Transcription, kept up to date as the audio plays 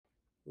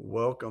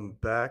Welcome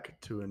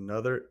back to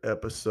another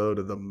episode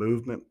of the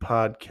Movement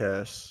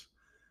Podcast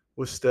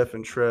with Steph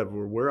and Trev,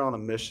 where we're on a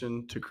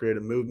mission to create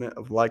a movement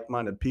of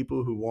like-minded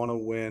people who want to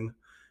win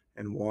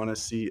and want to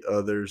see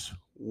others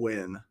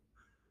win.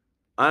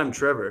 I'm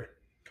Trevor.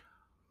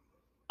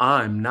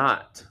 I'm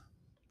not.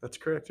 That's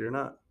correct. You're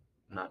not.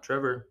 Not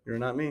Trevor. You're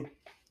not me.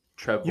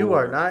 Trevor. You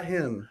are not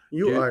him.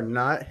 You Dude. are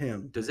not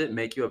him. Does it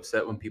make you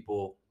upset when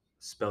people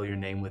spell your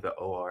name with an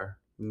O-R?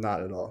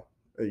 Not at all.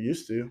 It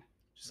used to.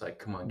 Just like,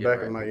 come on, get Back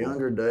right. in my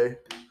younger day,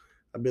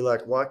 I'd be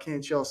like, why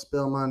can't y'all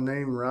spell my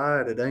name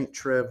right? It ain't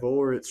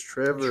Trevor, it's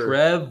Trevor.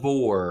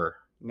 Trevor.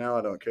 Now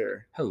I don't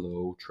care.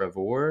 Hello,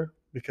 Trevor.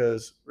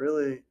 Because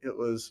really, it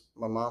was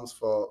my mom's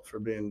fault for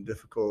being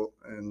difficult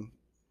and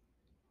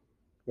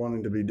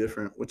wanting to be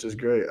different, which is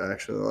great. I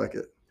actually like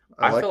it.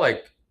 I feel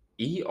like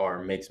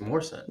ER makes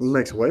more sense. It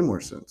makes way more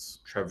sense.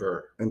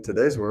 Trevor. In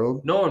today's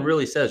world. No one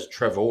really says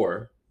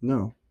Trevor.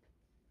 No.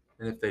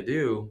 And if they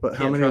do, but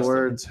how many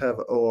words have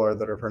OR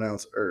that are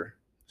pronounced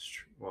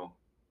Well,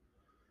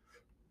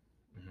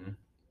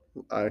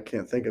 I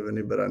can't think of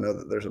any, but I know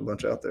that there's a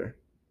bunch out there.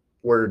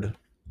 Word.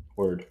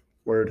 How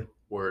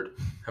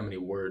many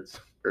words?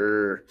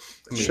 It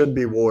should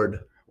be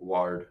ward.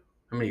 Ward.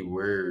 How many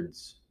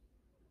words?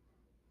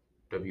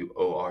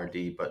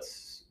 WORD, but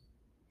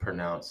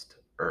pronounced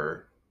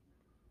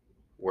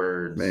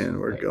words. Man,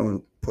 we're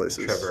going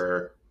places.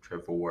 Trevor.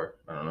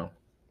 I don't know.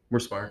 We're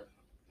smart.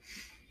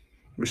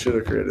 We should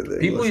have created the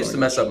People used to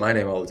mess up my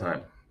name all the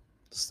time.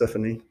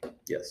 Stephanie.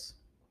 Yes.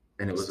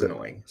 And it was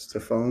annoying.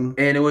 Stephane.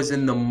 And it was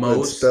in the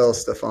most. Spell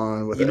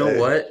Stefan with You know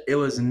what? It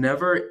was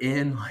never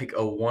in like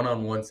a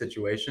one-on-one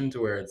situation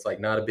to where it's like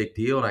not a big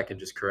deal and I can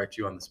just correct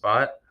you on the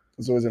spot.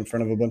 It's always in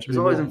front of a bunch of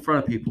people. It's always in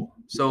front of people.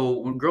 So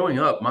when growing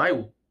up,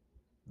 my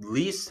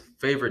least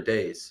favorite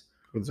days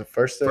was the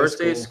first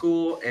day of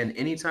school and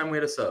anytime we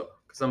had a sub.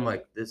 Because I'm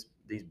like, these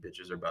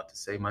bitches are about to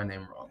say my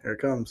name wrong. Here it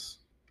comes.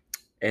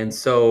 And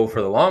so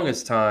for the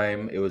longest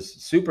time, it was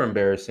super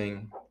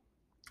embarrassing.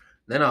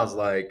 Then I was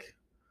like,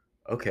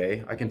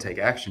 okay, I can take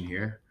action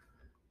here.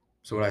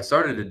 So what I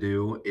started to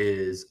do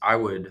is I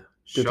would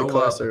show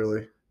up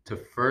early to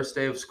first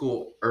day of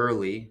school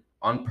early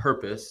on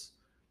purpose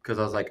because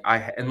I was like,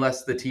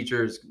 unless the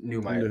teachers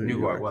knew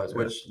who I was,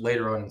 which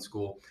later on in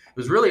school, it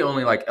was really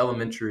only like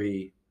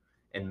elementary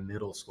and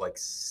middle school, like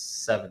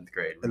 7th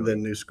grade. Really. And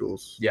then new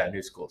schools. Yeah,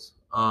 new schools,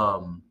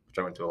 which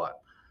I went to a lot.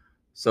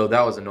 So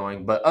that was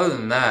annoying. But other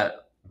than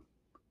that,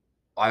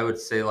 I would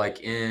say like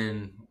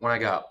when I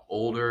got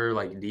older,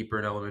 like deeper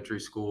in elementary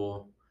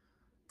school,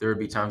 there would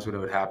be times when it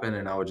would happen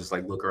and I would just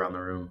like look around the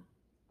room.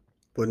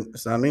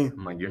 It's not me.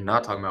 I'm like, you're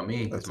not talking about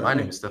me. My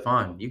name is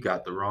Stefan. You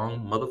got the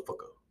wrong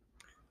motherfucker.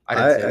 I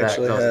didn't say that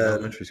because I was in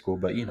elementary school,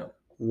 but you know.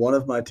 One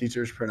of my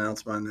teachers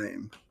pronounced my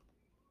name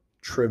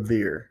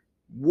Trevere.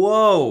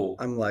 Whoa.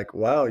 I'm like,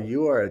 wow,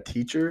 you are a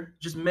teacher?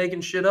 Just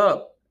making shit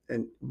up.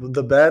 And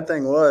the bad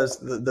thing was,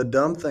 the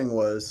dumb thing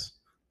was,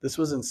 this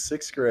was in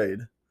 6th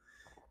grade,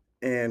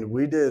 and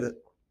we did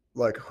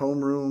like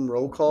homeroom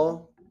roll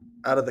call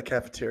out of the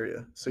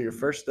cafeteria. So your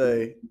first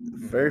day,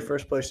 very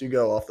first place you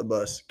go off the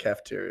bus,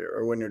 cafeteria,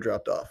 or when you're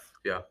dropped off.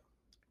 Yeah.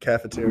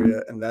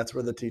 Cafeteria, and that's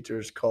where the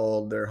teachers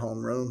called their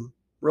homeroom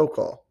roll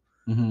call.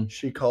 Mm-hmm.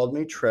 She called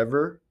me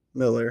Trevor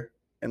Miller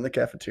in the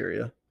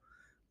cafeteria.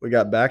 We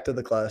got back to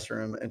the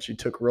classroom, and she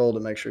took roll to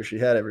make sure she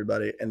had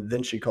everybody, and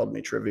then she called me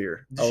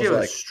Trevere. Did she have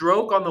a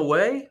stroke on the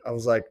way? I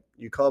was like,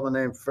 you called my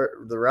name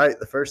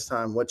the first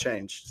time. What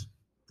changed?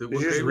 Did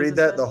you just read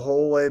that the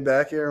whole way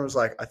back here and was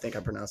like, I think I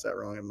pronounced that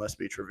wrong. It must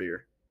be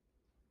Trevere.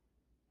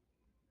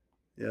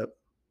 Yep.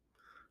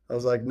 I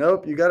was like,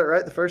 nope, you got it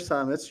right the first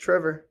time. It's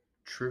Trevor.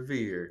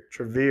 Trevere,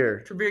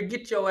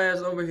 get your ass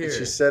over here. And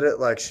she said it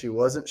like she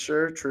wasn't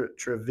sure.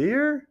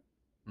 Trevere?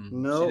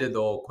 Mm-hmm. No. She did the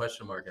old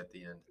question mark at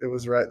the end. It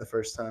was right the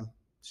first time.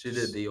 She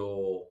did the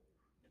old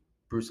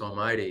Bruce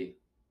Almighty.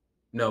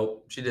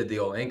 No, she did the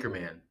old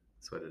Anchorman.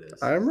 That's what it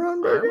is. I'm Ron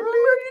Burgundy.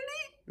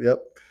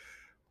 Yep.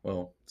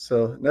 Well,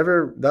 so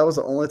that was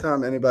the only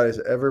time anybody's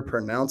ever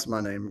pronounced my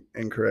name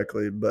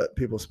incorrectly, but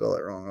people spell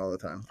it wrong all the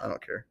time. I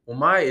don't care. Well,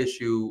 my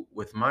issue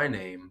with my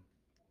name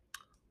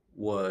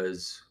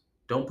was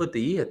don't put the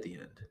E at the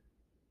end.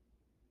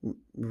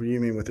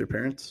 You mean with your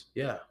parents?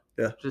 Yeah.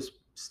 Yeah. Just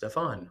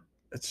Stefan.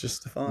 It's just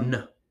Stefan.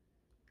 No.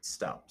 It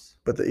stops.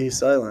 But the E is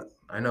silent.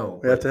 I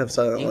know. We have to have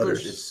silent letters.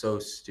 English is so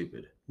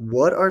stupid.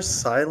 What are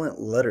silent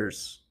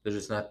letters? They're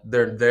just not.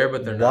 They're there,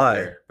 but they're not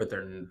there. But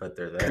they're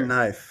there.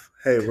 Knife.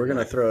 Hey, we're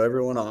gonna throw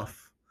everyone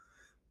off.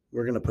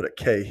 We're gonna put a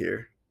K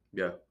here.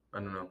 Yeah, I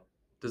don't know.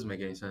 Doesn't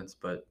make any sense,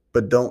 but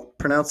don't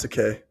pronounce the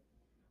K.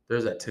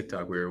 There's that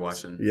TikTok we were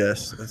watching.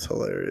 Yes, that's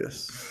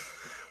hilarious.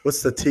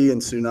 What's the T in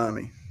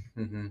tsunami?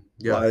 Mm-hmm.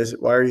 Yeah.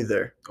 Why are you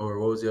there? Or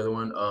what was the other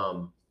one?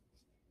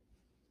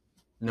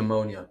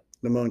 Pneumonia.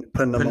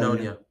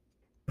 Pneumonia.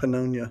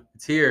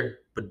 It's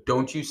here, but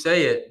don't you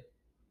say it.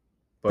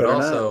 But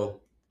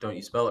also, don't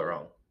you spell it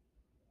wrong.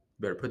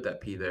 You better put that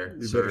P there.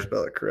 You better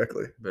spell it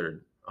correctly.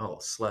 Better I'll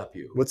slap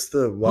you. What's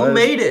the Who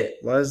made it?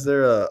 Why is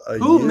there a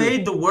Who U?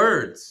 made the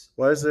words?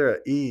 Why is there a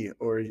E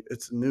or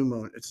it's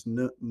pneumonia? It's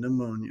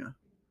pneumonia.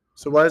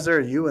 So why is there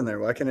a U in there?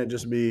 Why can't it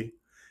just be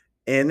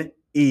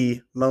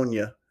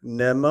N-E-monia?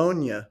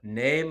 Pneumonia.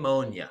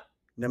 Pneumonia.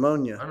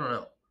 Pneumonia. I don't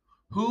know.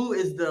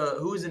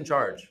 Who's in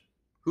charge?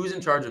 Who's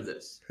in charge of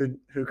this?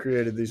 Who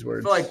created these I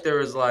words? feel like there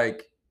was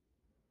like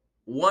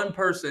one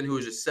person who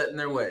was just set in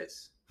their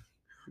ways.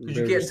 Because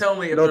you can't tell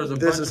me if there's a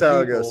bunch of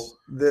how people. it goes.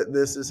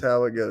 This is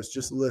how it goes.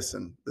 Just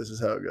listen. This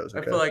is how it goes.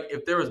 Okay. I feel like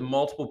if there was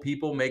multiple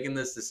people making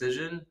this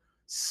decision,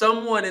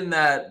 someone in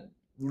that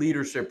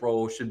leadership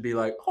role should be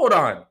like, hold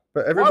on.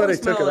 But everybody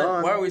took it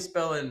on. Why are we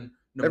spelling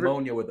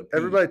pneumonia with a P?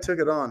 Everybody took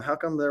it on. How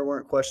come there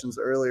weren't questions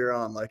earlier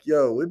on? Like,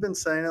 yo, we've been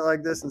saying it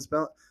like this and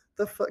spelling.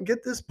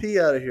 Get this P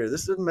out of here.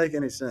 This doesn't make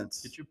any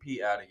sense. Get your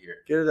P out of here.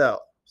 Get it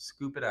out.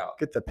 Scoop it out.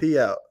 Get the P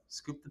out.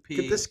 Scoop the P.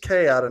 Get this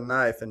K out of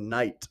knife and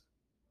night.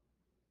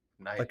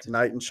 Night. Like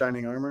knight in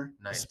shining armor.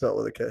 Night. Spelled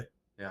with a K.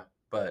 Yeah,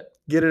 but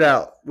get it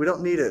out. We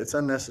don't need it. It's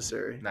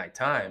unnecessary.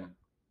 Nighttime.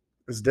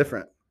 It's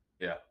different.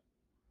 Yeah.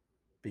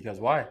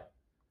 Because why?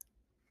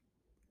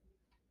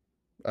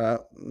 I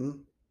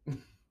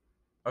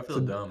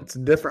feel dumb. It's a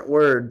different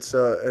word,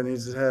 so it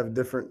needs to have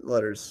different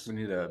letters. We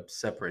need to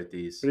separate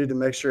these. We need to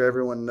make sure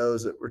everyone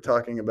knows that we're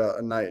talking about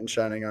a knight in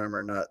shining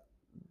armor, not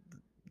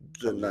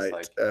the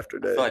night after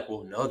day. I feel like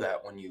we'll know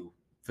that when you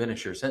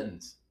finish your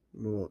sentence.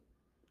 Well,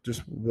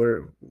 just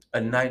where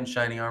a knight in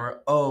shining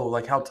armor. Oh,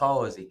 like how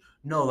tall is he?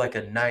 No, like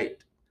a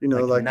knight.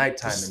 Like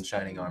nighttime in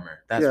shining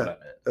armor. That's what I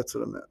meant. That's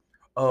what I meant.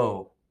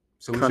 Oh,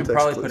 so we should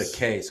probably put a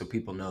K so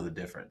people know the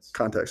difference.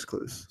 Context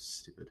clues.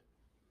 Stupid.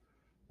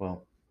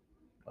 Well,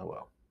 oh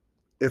well.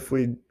 If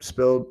we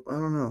spelled, I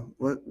don't know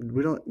what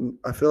we don't.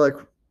 I feel like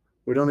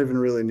we don't even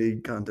really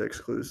need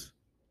context clues.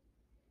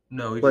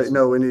 No,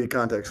 we need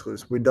context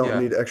clues. We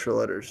don't need extra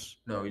letters.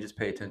 No, we just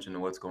pay attention to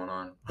what's going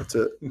on. That's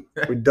it.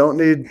 We don't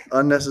need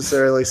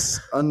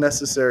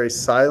unnecessary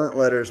silent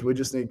letters. We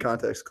just need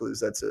context clues.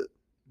 That's it.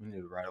 We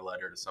need to write a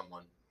letter to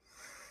someone.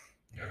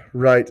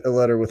 Write a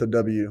letter with a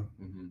W,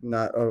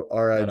 not a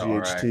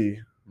R-I-G-H-T.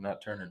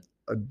 Not turning.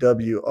 A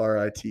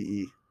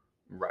W-R-I-T-E.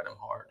 Write them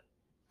hard.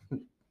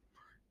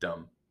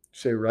 Dumb.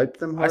 Say write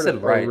them hard. I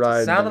said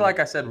ride. It sounded like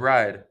I said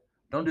ride.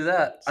 Don't do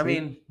that. See, I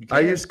mean,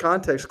 I used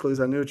context clues.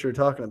 I knew what you were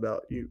talking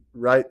about. You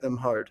write them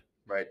hard.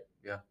 Right.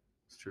 Yeah,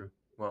 it's true.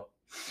 Well,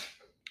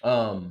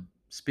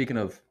 speaking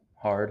of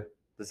hard,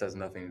 this has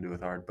nothing to do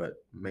with hard, but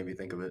made me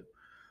think of it.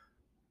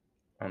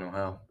 I don't know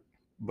how,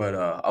 but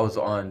I was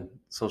on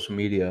social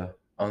media.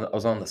 I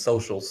was on the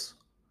socials,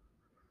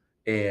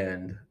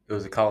 and it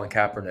was a Colin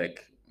Kaepernick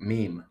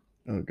meme.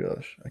 Oh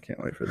gosh, I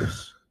can't wait for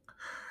this.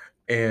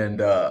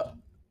 And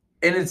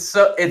it's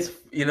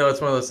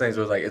one of those things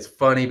where it's like it's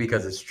funny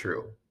because it's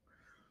true.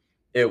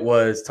 It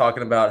was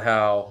talking about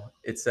how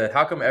it said,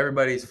 how come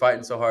everybody's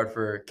fighting so hard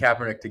for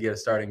Kaepernick to get a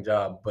starting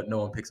job, but no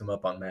one picks him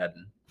up on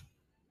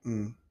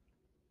Madden?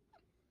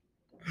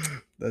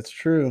 That's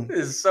true.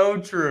 It's so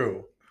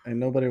true. And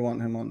nobody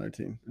want him on their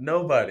team.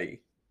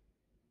 Nobody.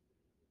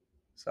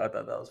 So I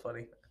thought that was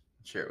funny.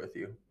 I'll share it with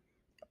you.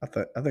 I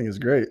think it's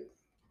great.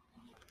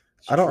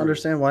 I don't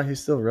understand why he's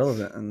still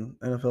relevant in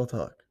NFL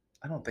talk.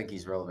 I don't think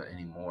he's relevant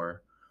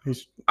anymore.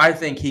 I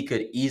think he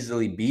could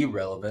easily be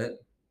relevant.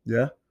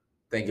 Yeah.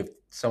 I think if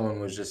someone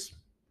was just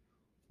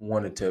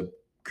wanted to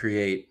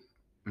create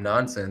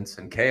nonsense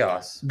and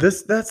chaos.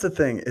 That's the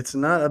thing. It's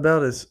not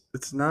about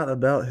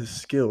his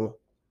skill.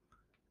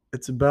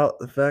 It's about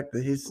the fact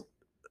that he's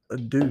a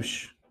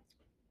douche.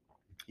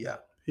 Yeah.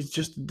 He's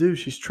just a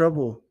douche. He's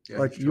trouble.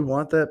 Yeah, you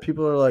want that?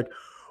 People are like,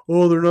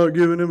 oh, they're not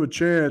giving him a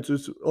chance.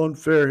 It's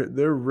unfair.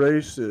 They're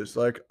racist.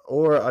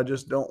 Or I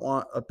just don't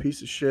want a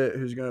piece of shit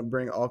who's going to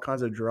bring all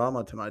kinds of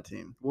drama to my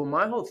team. Well,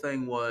 my whole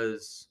thing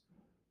was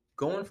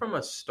going from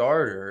a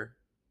starter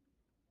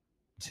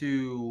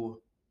to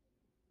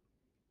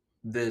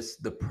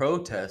the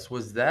protest.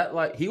 Was that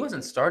like he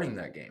wasn't starting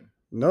that game?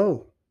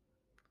 No.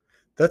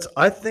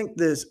 I think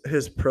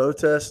his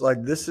protest,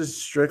 this is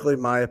strictly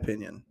my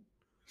opinion.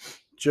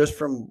 Just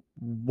from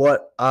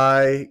what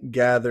I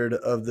gathered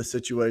of the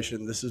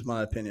situation, this is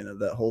my opinion of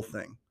that whole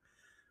thing.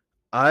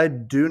 I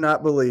do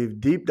not believe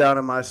deep down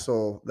in my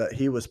soul that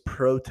he was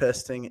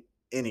protesting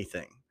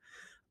anything.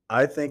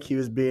 I think he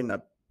was being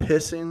a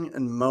pissing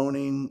and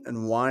moaning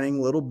and whining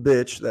little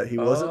bitch that he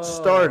wasn't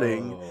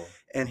starting,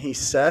 and he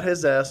sat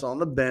his ass on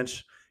the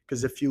bench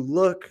because if you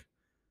look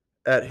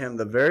at him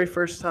the very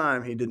first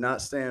time he did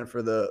not stand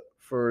for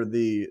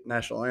the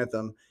national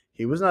anthem,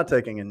 he was not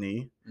taking a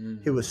knee.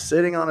 Mm-hmm. He was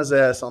sitting on his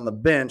ass on the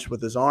bench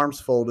with his arms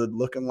folded,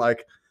 looking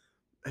like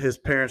his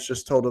parents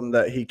just told him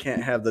that he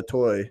can't have the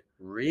toy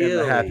in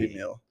the Happy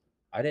Meal.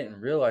 I didn't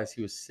realize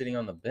he was sitting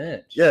on the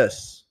bench.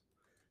 Yes.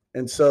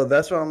 And so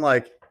that's what I'm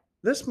like,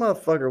 this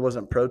motherfucker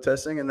wasn't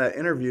protesting, and I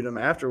interviewed him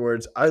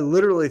afterwards. I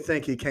literally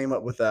think he came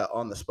up with that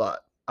on the spot.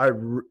 I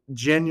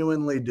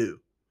genuinely do.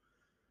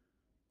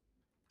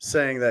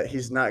 Saying that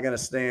he's not going to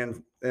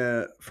stand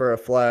for a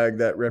flag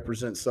that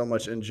represents so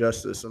much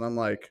injustice. And I'm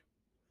like,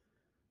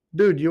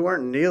 Dude, you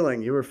weren't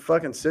kneeling. You were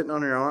fucking sitting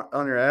on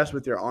your ass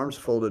with your arms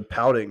folded,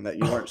 pouting that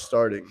you weren't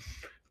starting.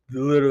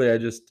 Literally, I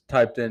just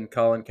typed in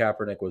Colin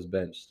Kaepernick was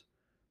benched.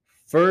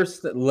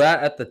 First,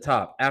 at the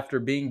top, after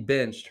being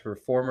benched for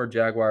former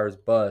Jaguars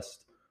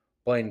bust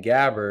Blaine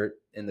Gabbert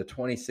in the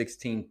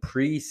 2016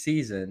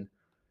 preseason,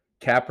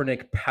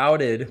 Kaepernick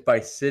pouted by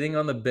sitting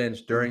on the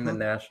bench during the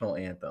national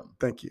anthem.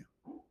 Thank you.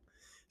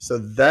 So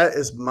that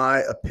is my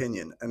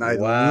opinion, and I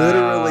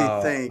literally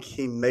Wow. think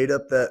he made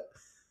up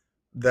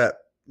that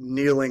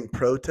kneeling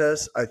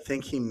protest. I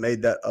think he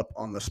made that up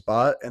on the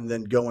spot, and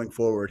then going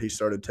forward, he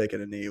started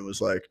taking a knee and was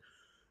like,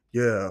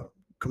 "Yeah,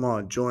 come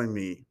on, join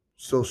me,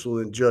 social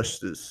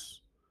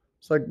injustice."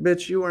 It's like,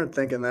 bitch, you weren't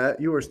thinking that.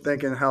 You were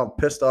thinking how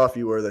pissed off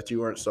you were that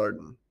you weren't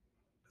starting.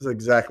 That's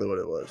exactly what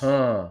it was.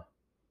 Huh.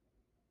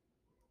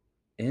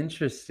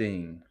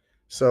 Interesting.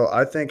 So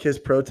I think his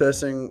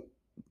protesting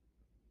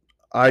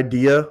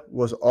idea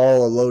was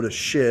all a load of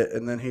shit,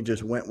 and then he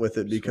just went with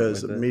it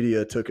because the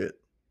media took it.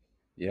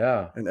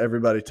 Yeah. And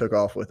everybody took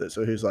off with it.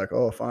 So he's like,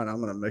 "Oh, fine, I'm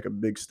gonna make a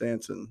big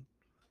stance and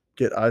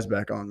get eyes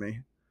back on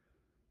me."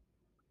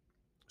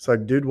 It's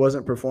like, dude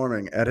wasn't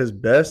performing at his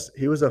best.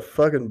 He was a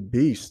fucking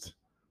beast,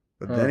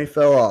 but then he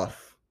fell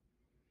off,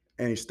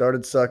 and he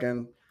started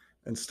sucking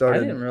and I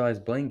started didn't realize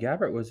Blaine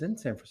Gabbert was in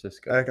San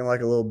Francisco. acting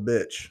like a little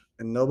bitch.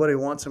 And nobody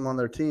wants him on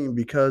their team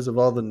because of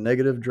all the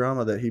negative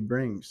drama that he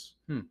brings.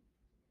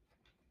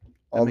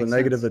 All the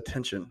negative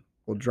attention.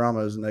 Well,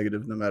 drama is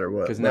negative no matter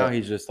what. Because now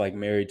he's just like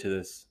married to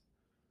this.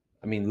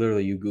 I mean,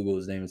 literally, you Google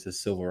his name, it's a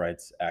civil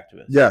rights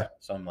activist. Yeah.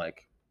 So I'm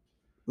like,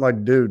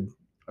 dude.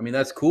 I mean,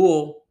 that's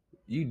cool.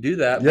 You do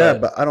that. Yeah,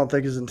 but I don't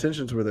think his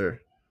intentions were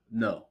there.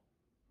 No.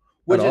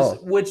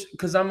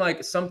 Because I'm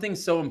like, something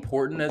so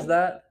important as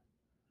that.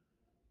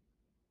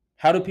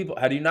 How do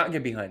you not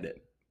get behind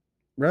it?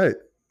 Right.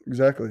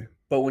 Exactly.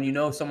 But when you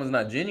know someone's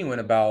not genuine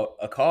about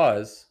a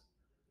cause,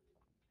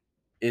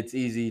 it's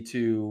easy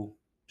to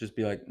just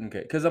be like,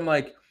 okay. Because I'm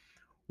like,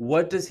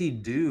 what does he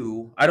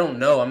do? I don't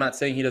know. I'm not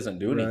saying he doesn't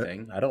do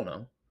anything. I don't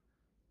know.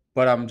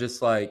 But I'm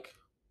just like,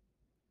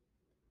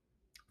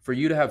 for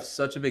you to have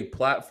such a big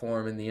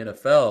platform in the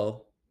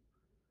NFL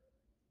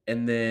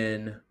and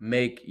then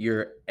make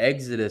your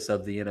exodus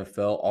of the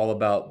NFL all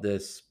about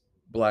this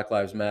Black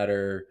Lives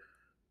Matter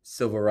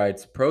civil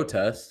rights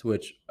protest,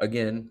 which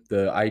again,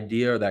 the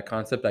idea or that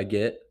concept I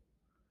get.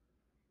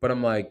 But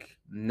I'm like,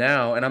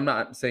 now, and I'm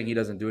not saying he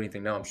doesn't do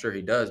anything now. I'm sure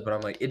he does, but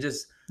I'm like, it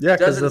just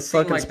because the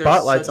fucking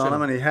spotlight's on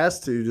him, and he has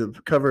to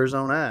cover his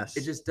own ass.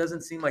 It just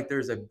doesn't seem like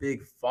there's a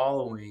big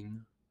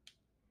following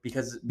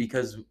because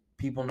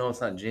people know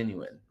it's not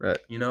genuine, right?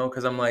 You know,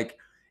 because I'm like,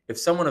 if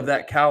someone of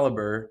that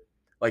caliber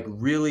like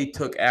really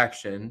took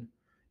action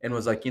and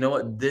was like, you know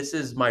what, this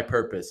is my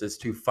purpose, is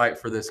to fight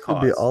for this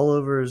cause. It'd be all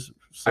over his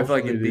social I feel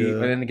like media. it'd be,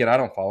 and then again, I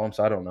don't follow him,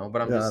 so I don't know.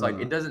 But I'm just like,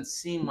 it doesn't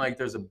seem like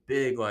there's a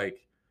big like.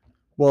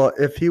 Well,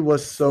 if he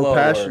was so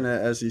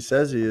passionate as he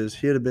says he is,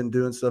 he'd have been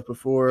doing stuff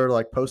before,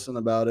 like posting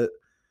about it.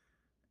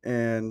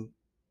 And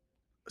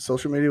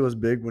social media was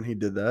big when he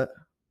did that.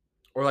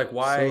 Or like,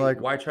 why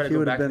try to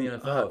go back in the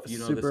NFL if you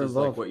know this is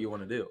like what you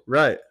want to do?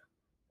 Right.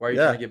 Why are you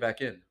trying to get back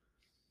in?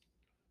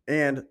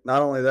 And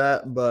not only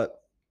that,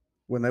 but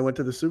when they went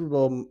to the Super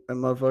Bowl and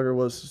motherfucker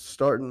was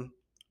starting,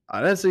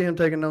 I didn't see him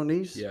taking no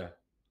knees. Yeah.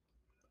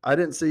 I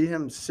didn't see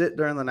him sit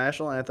during the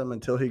national anthem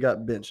until he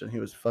got benched and he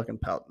was fucking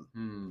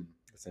pouting.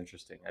 That's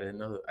interesting. I didn't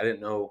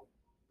know.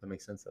 That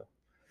makes sense though.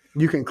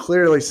 You can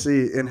clearly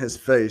see in his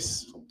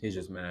face. He's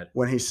just mad.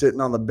 When he's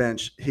sitting on the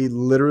bench, he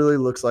literally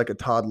looks like a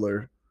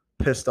toddler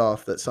pissed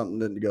off that something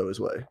didn't go his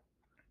way.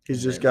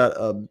 He's just got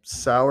a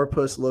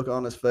sourpuss look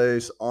on his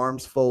face,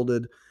 arms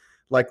folded,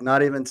 like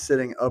not even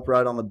sitting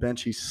upright on the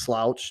bench. He's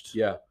slouched.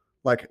 Yeah.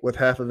 Like with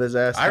half of his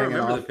ass hanging off. I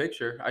remember the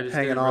picture. I just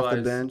hanging off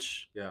the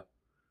bench. Yeah.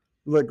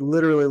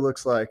 Literally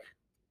looks like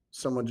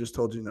someone just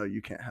told you, no,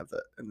 you can't have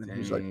that. And then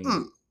he's like,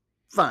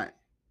 fine.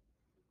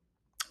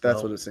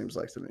 That's what it seems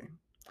like to me.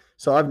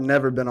 So I've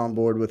never been on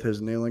board with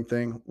his kneeling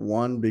thing.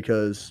 One,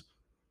 because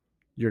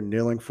you're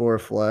kneeling for a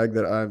flag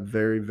that I'm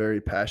very, very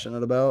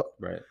passionate about.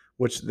 Right.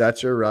 Which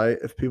that's your right.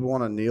 If people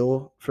want to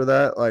kneel for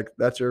that, like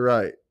that's your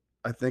right.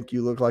 I think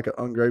you look like an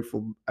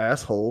ungrateful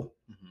asshole,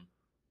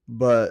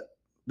 but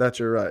that's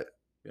your right.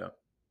 Yeah.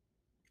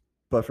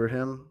 But for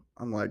him,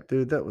 I'm like,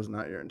 dude, that was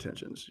not your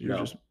intentions.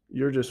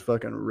 You're just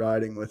fucking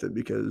riding with it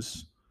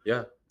because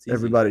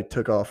everybody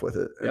took off with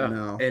it.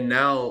 And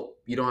now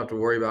you don't have to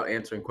worry about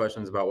answering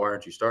questions about why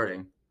aren't you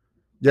starting.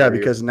 Yeah,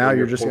 because now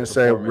you're just going to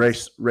say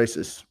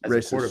racist,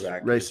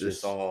 quarterback. Racist. It's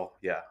just all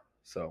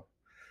So,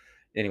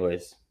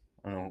 anyways,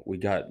 I don't know, we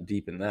got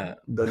deep in that.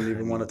 Doesn't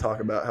even want to talk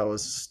about how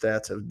his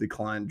stats have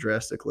declined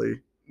drastically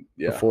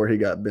before he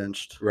got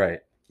benched. Right,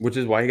 which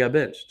is why he got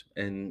benched.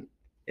 And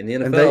in the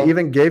NFL, and they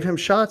even gave him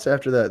shots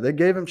after that. They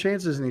gave him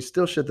chances, and he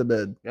still shit the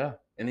bed. Yeah,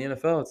 in the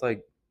NFL, it's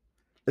like,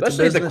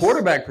 especially at the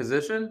quarterback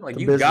position, like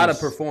you got to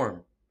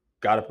perform.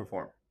 Got to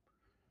perform.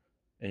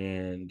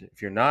 And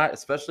if you're not,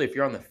 especially if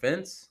you're on the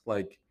fence,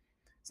 like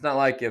it's not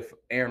like if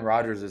Aaron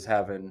Rodgers is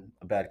having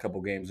a bad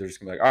couple games, they're just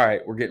gonna be like, all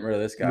right, we're getting rid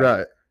of this guy.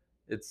 Right.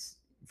 It's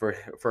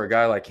for a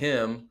guy like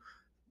him,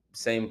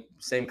 same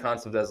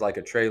concept as like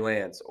a Trey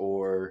Lance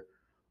or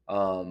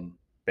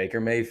Baker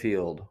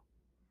Mayfield,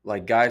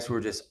 like guys who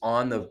are just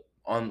on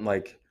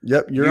like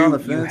Yep, you're on the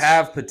you fence.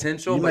 have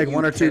potential, You but make you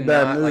one or two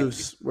bad cannot like.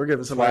 moves, we're giving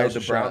That's somebody why else a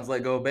the shot. Browns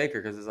let go of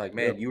Baker because it's like,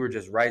 man, Yep. you were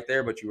just right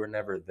there, but you were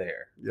never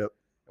there. Yep.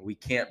 And we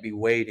can't be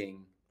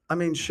waiting. I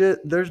mean, shit.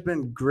 There's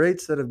been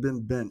greats that have been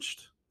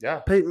benched. Yeah,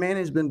 Peyton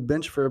Manning's been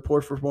benched for a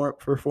poor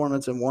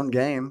performance in one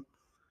game.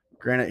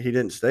 Granted, he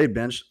didn't stay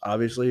benched.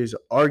 Obviously, he's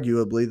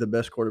arguably the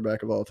best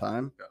quarterback of all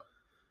time. Yeah.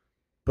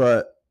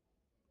 But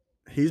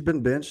he's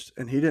been benched,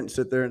 and he didn't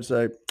sit there and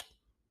say,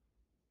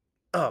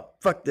 "Oh,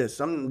 fuck this!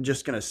 I'm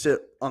just gonna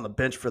sit on the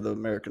bench for the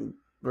American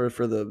or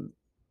for the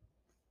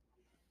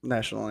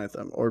national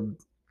anthem or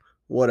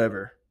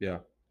whatever." yeah,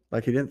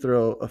 Like he didn't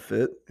throw a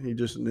fit. He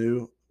just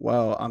knew,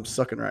 "Wow, I'm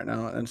sucking right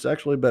now, and it's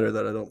actually better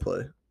that I don't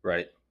play."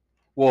 right.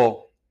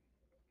 Well,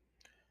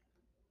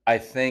 I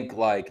think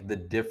like the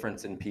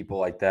difference in people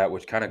like that,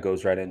 which kind of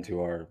goes right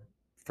into our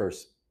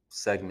first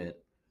segment,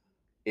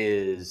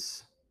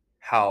 is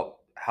how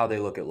they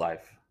look at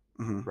life,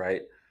 Mm-hmm.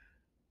 right?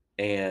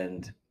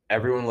 And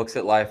everyone looks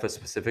at life a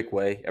specific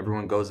way.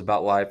 Everyone goes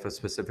about life a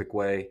specific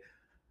way.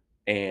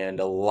 And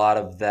a lot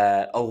of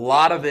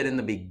it in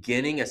the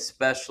beginning,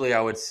 especially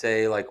I would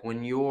say like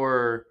when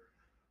you're,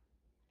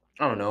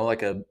 I don't know,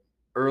 like a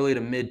early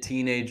to mid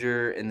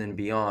teenager and then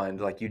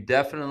beyond, like you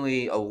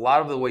definitely a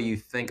lot of the way you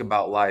think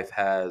about life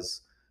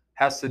has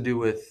to do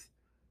with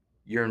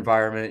your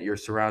environment, your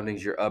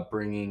surroundings, your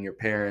upbringing, your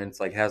parents,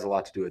 like has a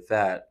lot to do with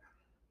that.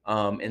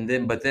 And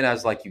then but then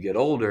as like you get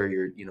older,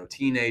 you're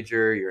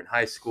teenager, you're in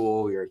high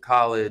school, you're in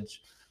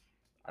college.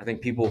 I think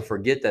people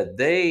forget that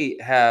they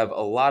have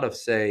a lot of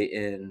say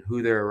in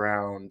who they're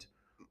around,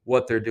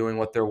 what they're doing,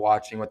 what they're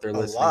watching, what they're A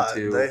listening lot.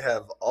 They to.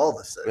 have all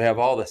the say. They have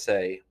all the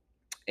say.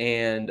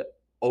 And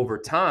over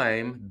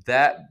time,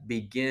 that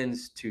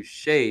begins to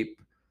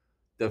shape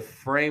the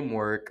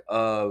framework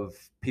of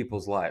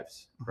people's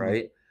lives, Mm-hmm.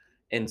 right?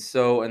 And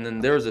then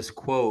there's this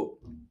quote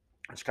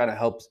which kind of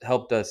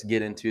helped us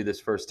get into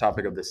this first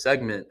topic of the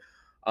segment.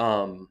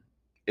 Um,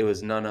 it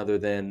was none other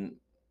than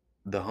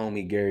the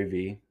homie Gary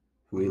V,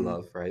 who we Mm-hmm.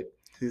 love, right?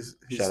 Shout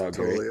He's out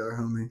Gary. totally our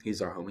homie.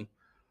 He's our homie.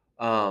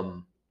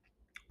 Um,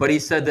 but he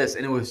said this,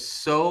 and it was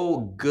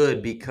so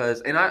good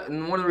because, and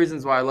one of the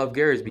reasons why I love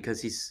Gary is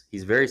because he's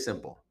very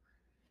simple.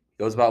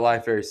 He goes about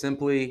life very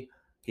simply.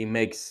 He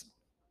makes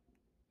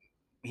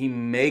he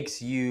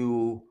makes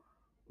you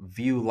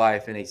view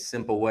life in a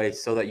simple way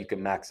so that you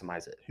can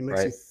maximize it. He makes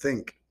you Right?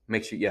 think.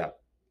 Makes you yeah.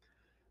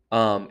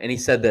 And he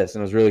said this,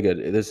 and it was really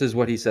good. This is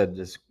what he said,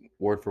 just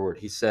word for word.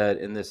 He said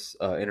in this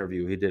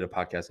interview, he did a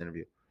podcast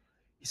interview.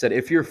 He said,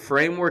 if your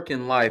framework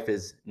in life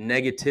is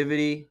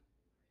negativity,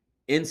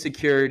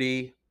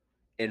 insecurity,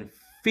 and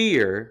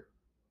fear,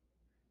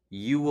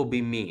 you will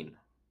be mean.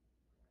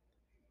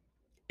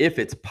 If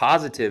it's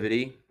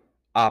positivity,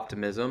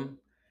 optimism,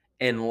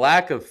 and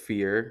lack of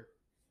fear,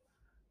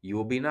 you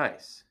will be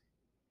nice.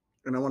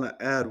 And I want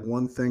to add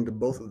one thing to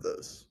both of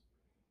those.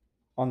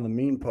 On the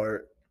mean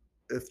part,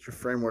 if your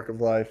framework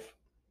of life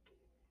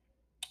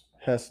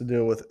has to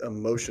deal with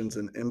emotions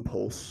and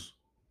impulse,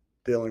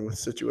 dealing with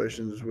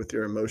situations with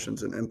your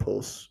emotions and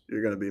impulse,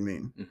 you're going to be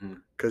mean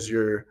because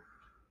you're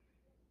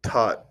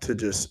taught to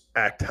just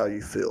act how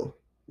you feel.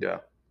 Yeah.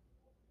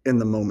 In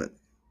the moment.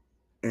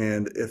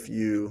 And if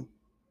you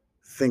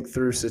think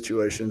through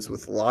situations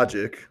with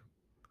logic,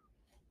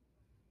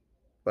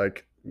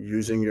 like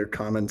using your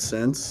common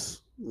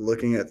sense,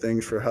 looking at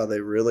things for how they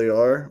really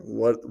are,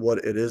 what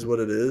it is,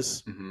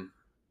 Mm-hmm.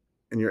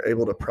 and you're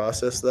able to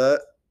process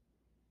that,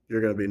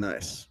 you're going to be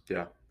nice.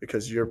 Yeah.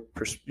 Because your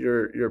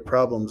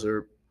problems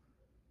are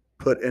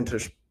put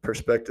into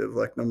perspective.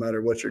 Like no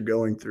matter what you're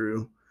going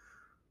through,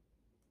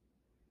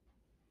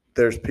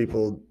 there's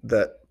people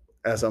that,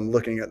 as I'm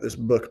looking at this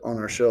book on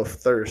our shelf,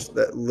 Thirst,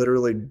 that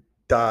literally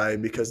die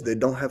because they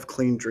don't have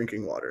clean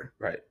drinking water.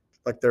 Right.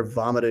 Like they're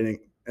vomiting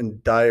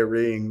and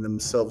diarrheaing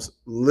themselves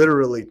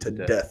literally to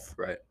death.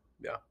 Right.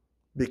 Yeah.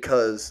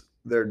 Because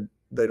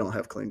they don't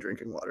have clean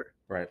drinking water.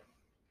 Right.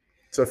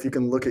 So if you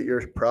can look at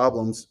your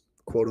problems,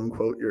 quote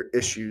unquote, your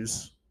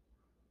issues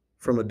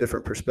from a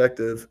different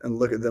perspective and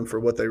look at them for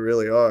what they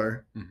really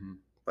are,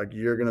 like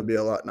you're going to be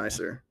a lot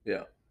nicer.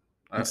 Yeah.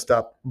 And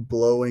stop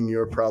blowing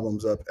your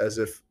problems up as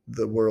if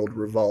the world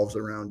revolves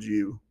around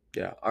you.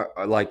 Yeah.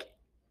 I like,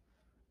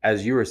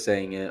 as you were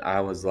saying it,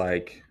 I was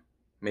like,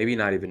 maybe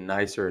not even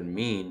nicer and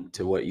mean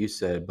to what you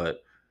said,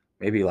 but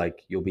maybe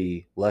like you'll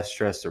be less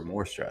stressed or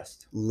more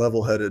stressed.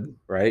 Level-headed.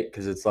 Right?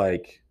 Because it's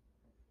like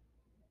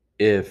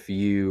if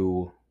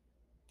you're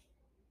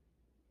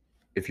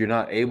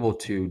not able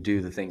to do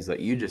the things that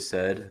you just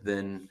said,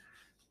 then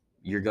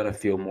you're going to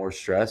feel more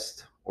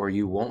stressed, or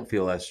you won't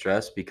feel as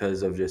stressed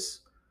because of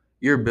just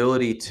your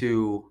ability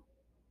to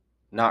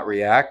not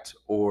react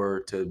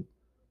or to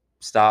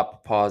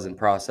stop, pause, and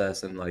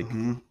process and like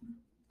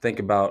think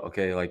about,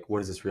 okay, like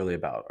what is this really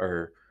about?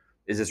 Or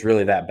is this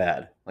really that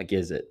bad? Like,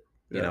 is it,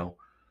 you know?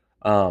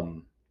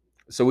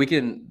 So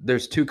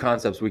there's two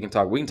concepts we can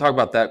talk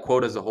about that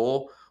quote as a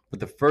whole, But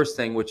the first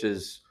thing, which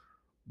is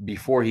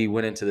before he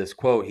went into this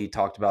quote, he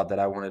talked about that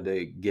I wanted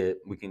to get,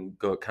 we can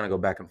go kind of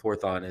go back and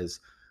forth on,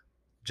 is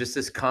just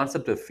this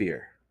concept of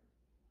fear.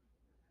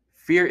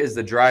 Fear is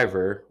the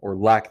driver or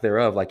lack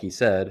thereof, like he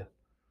said,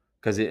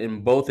 because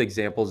in both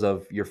examples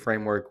of your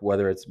framework,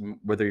 whether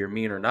you're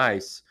mean or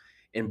nice,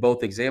 in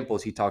both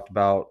examples, he talked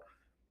about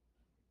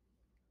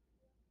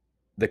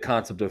the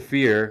concept of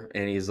fear,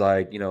 and he's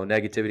like,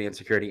 negativity,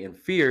 insecurity, and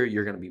fear,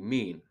 you're going to be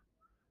mean,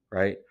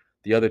 right?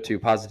 The other two,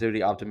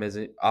 positivity,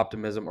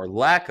 optimism, or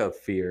lack of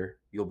fear,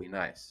 you'll be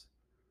nice.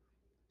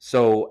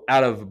 So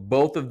out of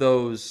both of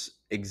those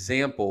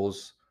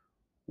examples,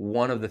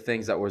 one of the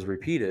things that was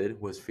repeated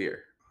was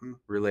fear,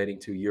 relating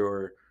to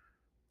your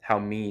how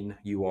mean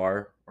you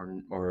are,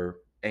 or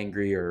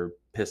angry or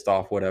pissed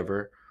off,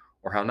 whatever,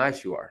 or how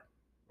nice you are,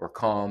 or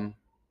calm,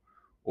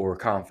 or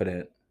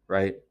confident,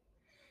 right?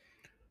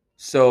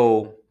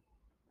 So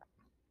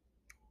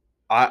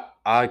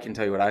I can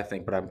tell you what I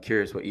think, but I'm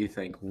curious what you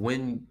think.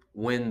 When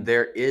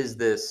there is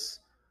this,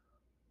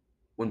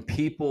 when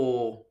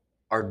people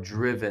are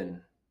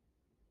driven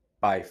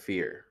by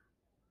fear,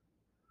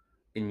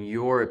 in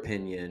your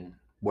opinion,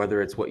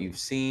 whether it's what you've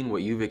seen,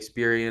 what you've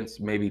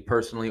experienced, maybe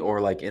personally, or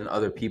like in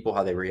other people,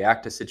 how they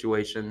react to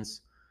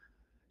situations,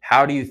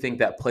 how do you think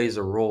that plays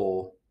a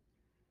role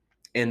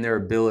in their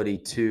ability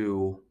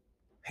to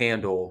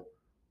handle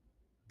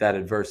that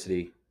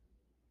adversity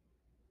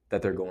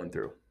that they're going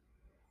through?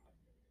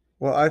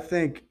 Well, I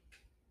think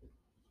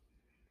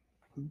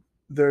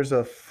there's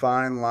a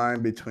fine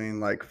line between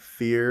like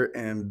fear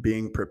and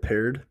being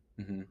prepared.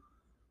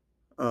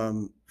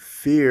 Mm-hmm.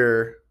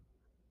 Fear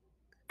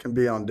can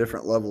be on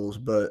different levels,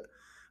 but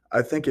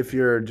I think if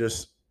you're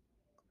just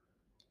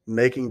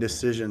making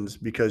decisions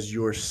because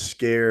you're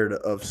scared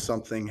of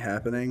something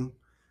happening,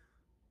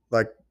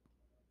 like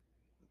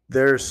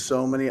there's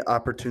so many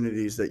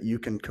opportunities that you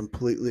can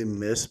completely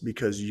miss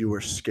because you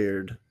were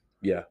scared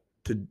Yeah.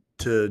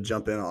 to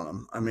jump in on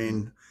them. I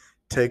mean, Mm-hmm.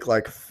 take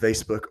like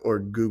Facebook or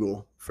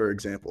Google for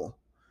example.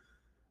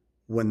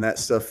 When that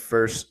stuff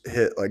first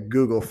hit, like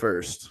Google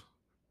first,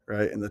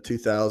 right in the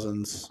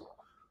 2000s,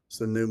 it's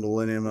the new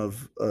millennium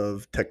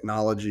of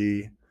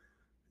technology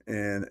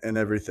and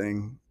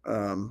everything.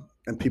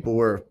 And people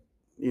were,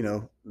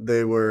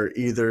 they were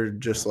either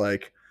just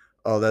like,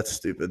 oh, that's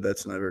stupid.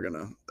 That's Right.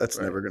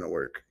 never gonna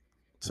work.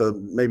 So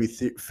maybe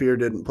fear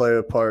didn't play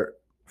a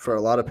part for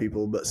a lot of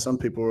people, but some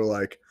people were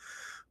like,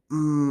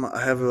 I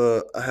have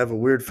a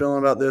weird feeling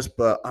about this,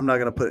 but I'm not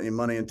gonna put any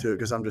money into it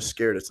because I'm just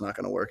scared it's not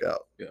gonna work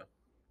out. Yeah.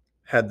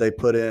 Had they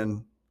put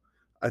in,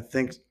 I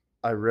think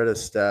I read a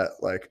stat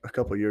like a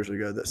couple years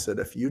ago that said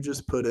if you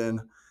just put in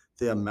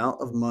the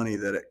amount of money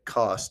that it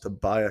costs to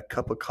buy a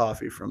cup of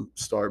coffee from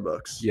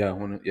Starbucks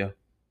Yeah. Yeah.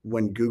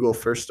 when Google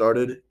first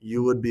started,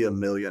 you would be a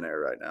millionaire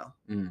right now.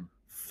 Mm.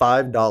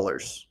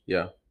 $5,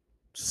 Yeah.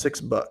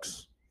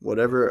 $6,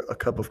 whatever a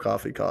cup of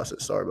coffee costs at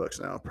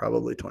Starbucks now,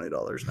 probably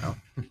 $20 now.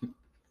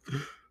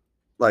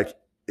 Like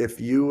if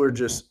you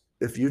just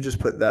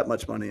put that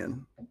much money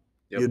in,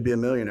 Yep. you'd be a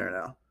millionaire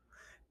now.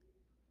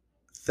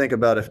 Think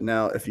about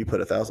if you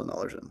put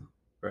 $1,000 in.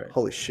 Right.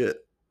 Holy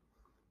shit.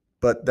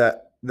 But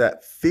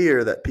that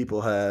fear that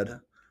people had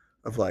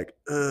of like,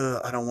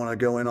 I don't want to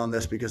go in on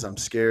this because I'm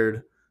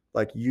scared.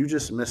 Like you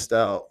just missed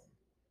out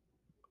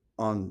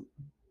on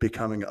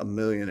becoming a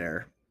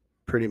millionaire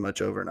pretty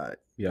much overnight.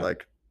 Yeah.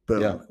 Like Yeah.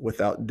 boom,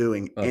 without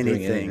doing Not doing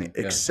anything anything.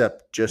 Yeah.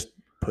 except just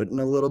putting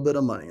a little bit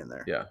of money in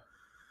there. Yeah.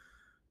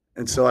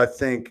 And so I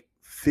think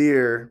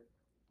fear,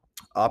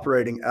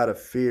 operating out of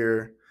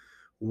fear,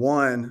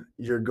 one,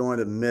 you're going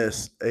to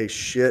miss a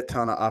shit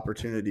ton of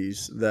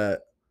opportunities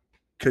that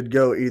could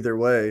go either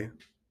way.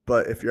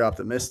 But if you're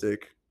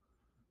optimistic,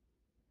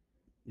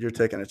 you're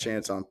taking a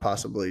chance on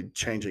possibly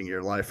changing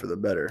your life for the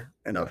better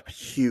in a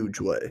huge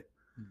way.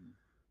 Mm-hmm.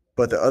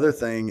 But the other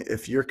thing,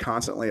 if you're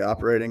constantly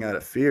operating out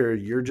of fear,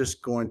 you're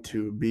just going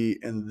to be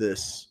in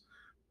this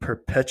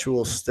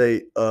perpetual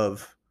state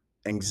of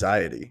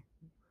anxiety.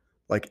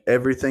 Like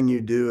everything you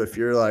do, if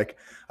you're like,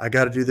 I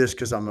got to do this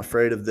because I'm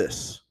afraid of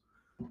this,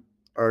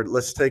 or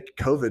let's take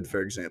COVID,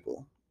 for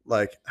example.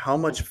 Like, how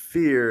much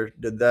fear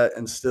did that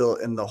instill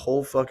in the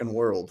whole fucking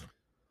world?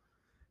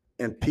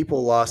 And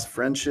people lost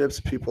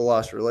friendships, people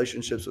lost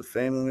relationships with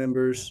family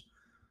members.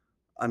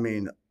 I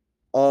mean,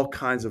 all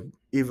kinds of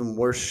even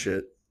worse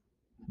shit.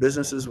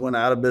 Businesses went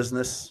out of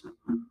business.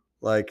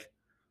 Like,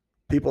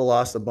 people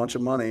lost a bunch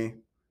of money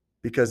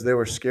because they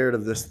were scared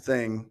of this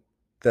thing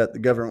that the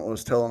government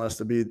was telling us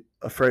to be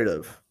afraid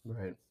of.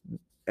 Right.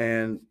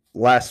 And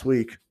last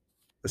week,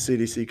 the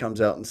CDC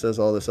comes out and says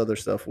all this other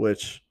stuff,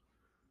 which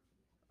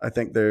I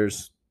think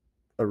there's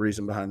a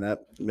reason behind that.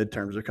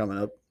 Midterms are coming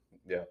up.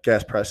 Yeah.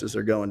 Gas prices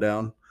are going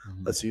down.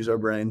 Mm-hmm. Let's use our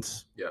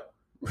brains. Yeah.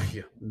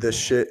 Yeah. This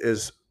shit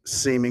is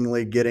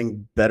seemingly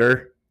getting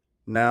better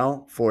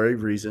now for a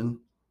reason.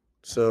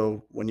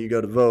 So when you go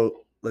to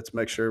vote, let's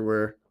make sure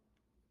we're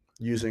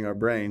using our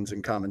brains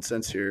and common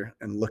sense here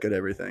and look at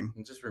everything.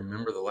 And just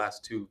remember the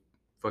last 2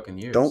 fucking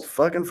years. Don't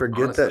fucking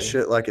forget honestly. that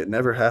shit like it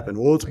never happened.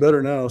 Well, it's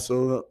better now,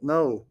 so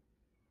no.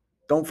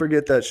 Don't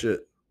forget that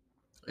shit.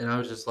 And I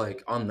was just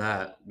like, on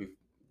that, we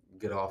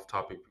get off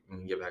topic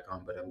and get back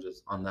on, but I'm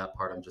just on that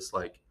part. I'm just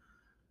like,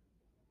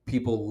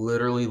 people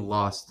literally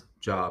lost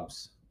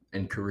jobs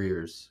and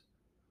careers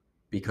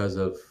because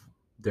of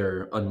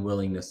their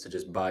unwillingness to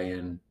just buy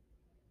in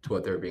to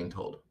what they're being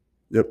told.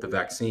 Yep. The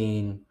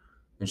vaccine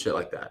and shit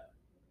like that.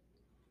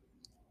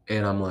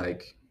 And I'm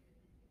like,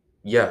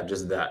 yeah,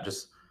 just that.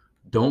 Just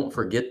don't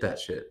forget that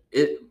shit.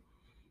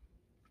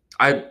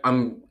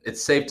 I'm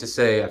it's safe to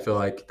say I feel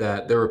like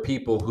that there were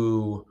people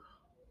who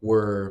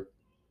were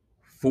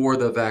for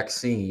the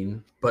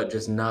vaccine but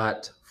just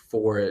not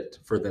for it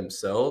for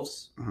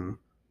themselves, Mm-hmm.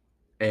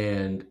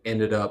 and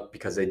ended up,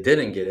 because they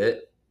didn't get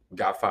it,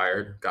 got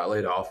fired, got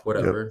laid off, Yep.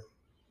 whatever.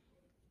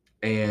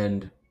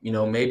 And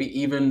maybe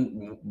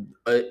even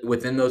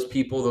within those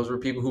people, those were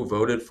people who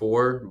voted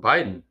for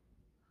Biden.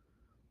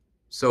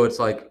 So it's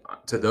like,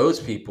 to those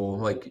people,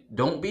 like,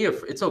 don't be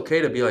it's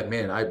okay to be like,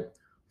 man, I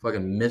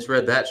fucking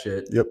misread that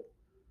shit. Yep.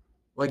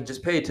 Like,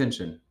 just pay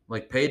attention.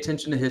 Like, pay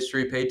attention to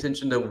history, pay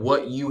attention to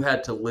what you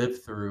had to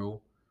live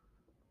through,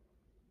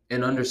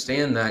 and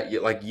understand that,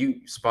 like,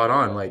 you spot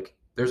on. Like,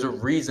 there's a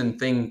reason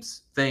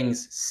things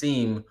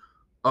seem,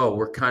 oh,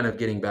 we're kind of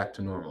getting back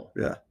to normal.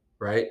 Yeah.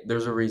 Right?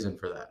 There's a reason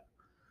for that.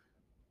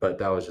 But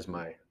that was just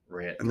my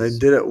rant. And they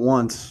did it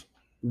once.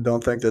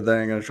 Don't think that they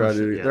ain't gonna try to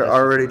do it. Yeah, They're that shit's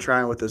already not-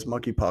 trying with this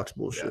monkeypox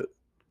bullshit. Yeah.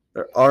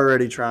 They're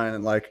already trying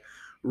and like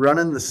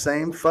running the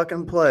same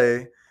fucking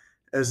play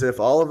as if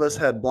all of us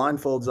had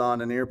blindfolds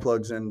on and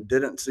earplugs and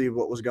didn't see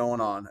what was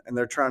going on, and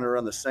they're trying to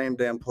run the same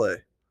damn play.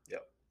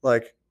 Yep.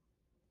 Like,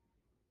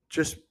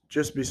 just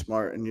be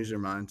smart and use your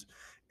minds.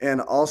 And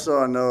also,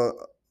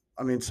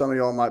 I mean, some of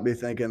y'all might be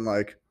thinking,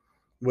 like,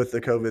 with the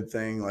COVID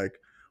thing, like,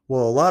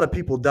 well, a lot of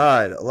people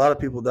died. A lot of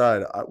people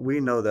died. We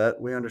know that.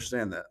 We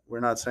understand that. We're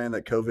not saying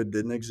that COVID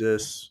didn't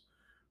exist.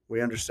 We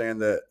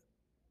understand that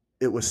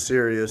it was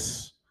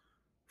serious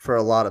for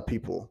a lot of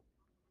people.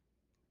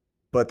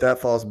 But that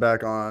falls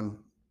back on,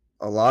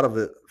 a lot of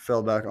it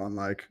fell back on,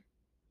 like,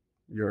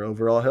 your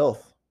overall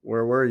health.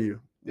 Where were you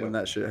when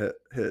that shit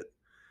hit?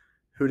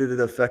 Who did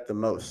it affect the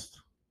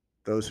most?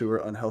 Those who were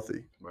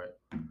unhealthy. Right.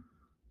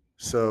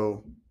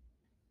 So,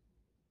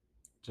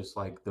 just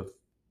like the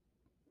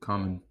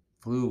common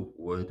flu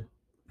would,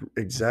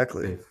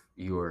 exactly. if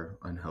you were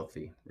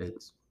unhealthy,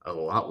 it's a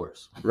lot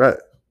worse. Right.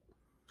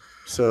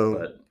 So,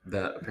 but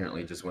that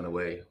apparently just went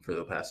away for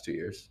the past 2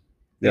 years.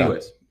 Yeah.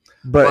 Anyways,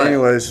 but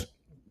anyways,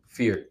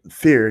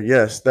 fear.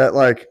 Yes, that,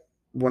 like,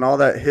 when all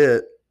that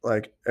hit,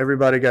 like,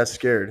 everybody got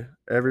scared.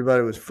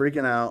 Everybody was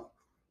freaking out,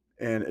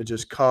 and it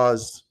just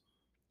caused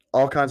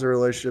all kinds of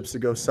relationships to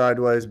go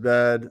sideways,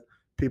 bad.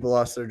 People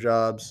lost their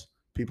jobs.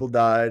 People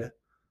died,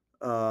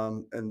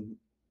 and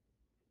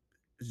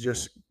it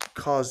just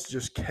caused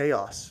just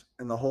chaos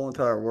in the whole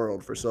entire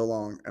world for so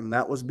long. And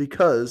that was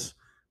because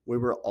we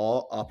were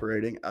all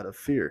operating out of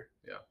fear.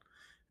 Yeah.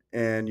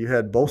 And you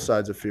had both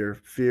sides of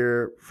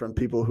fear from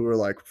people who were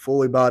like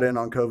fully bought in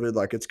on COVID,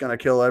 like it's going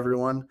to kill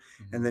everyone.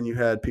 Mm-hmm. And then you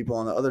had people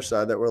on the other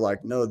side that were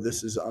like, no,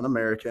 this is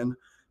un-American.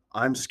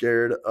 I'm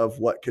scared of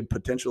what could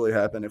potentially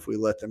happen if we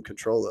let them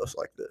control us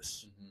like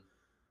this.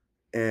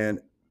 Mm-hmm. And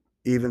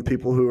even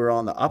people who are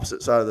on the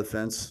opposite side of the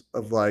fence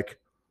of, like,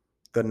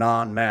 the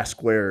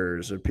non-mask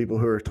wearers or people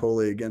who are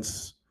totally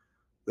against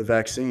the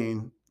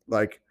vaccine,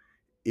 like,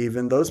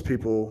 even those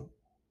people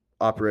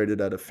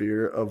operated out of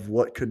fear of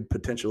what could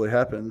potentially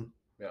happen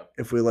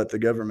if we let the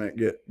government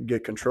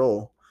get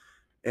control.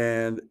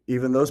 And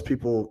even those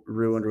people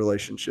ruined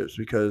relationships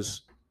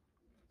because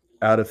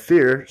out of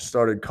fear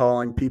started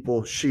calling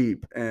people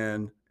sheep,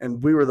 and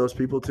we were those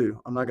people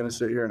too. I'm not going to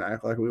sit here and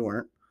act like we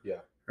weren't. Yeah.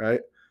 Right.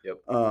 Yep.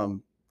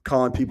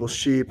 Calling people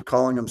sheep,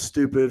 calling them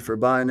stupid for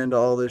buying into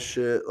all this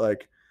shit.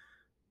 Like,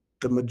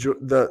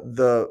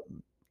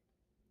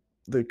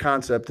 the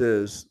concept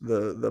is,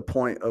 the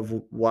point of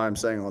why I'm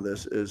saying all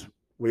this is,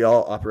 we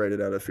all operated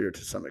out of fear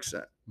to some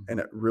extent, and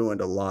it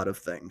ruined a lot of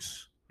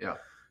things. Yeah.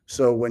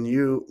 So when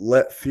you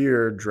let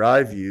fear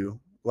drive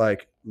you,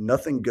 like,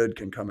 nothing good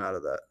can come out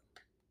of that.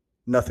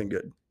 Nothing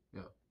good.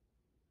 Yeah.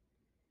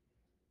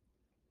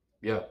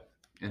 Yeah.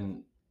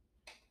 And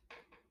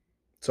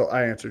so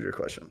I answered your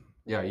question.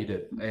 Yeah, you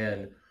did.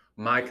 And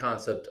my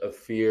concept of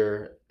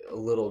fear,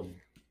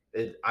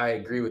 I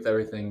agree with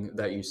everything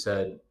that you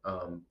said,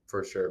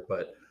 for sure.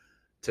 But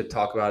to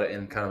talk about it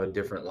in kind of a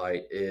different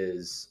light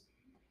is,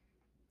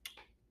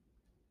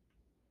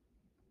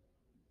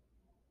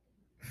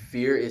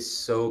 fear is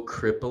so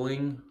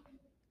crippling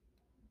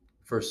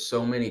for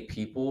so many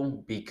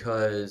people,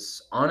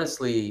 because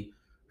honestly,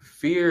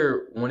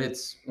 fear, when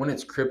it's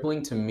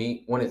crippling to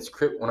me, when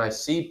I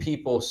see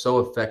people so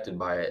affected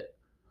by it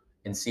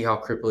and see how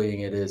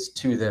crippling it is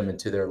to them and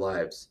to their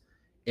lives,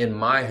 in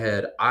my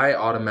head, I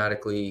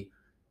automatically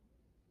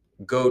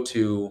go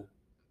to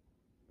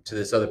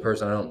this other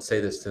person. I don't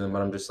say this to them,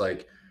 but I'm just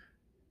like,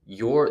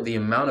 the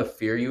amount of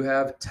fear you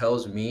have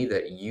tells me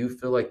that you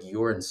feel like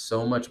you're in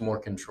so much more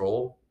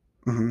control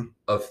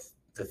of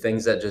the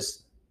things that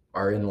just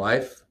are in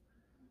life.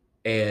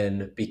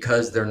 And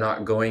because they're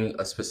not going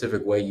a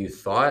specific way you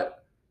thought,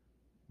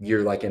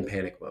 you're like in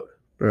panic mode.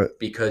 Right.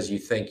 because you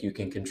think you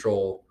can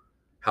control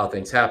how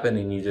things happen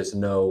and you just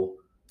know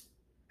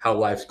how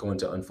life's going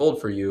to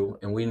unfold for you.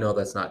 And we know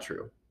that's not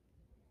true.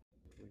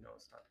 We know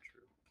it's not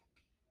true.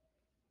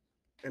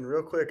 And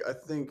real quick, I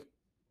think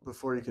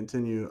before you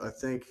continue, I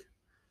think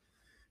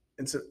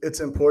it's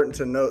important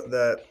to note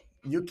that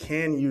you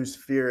can use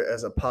fear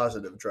as a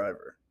positive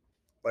driver.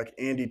 Like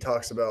Andy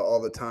talks about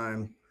all the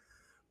time,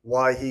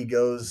 why he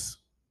goes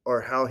or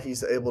how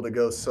he's able to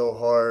go so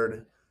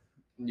hard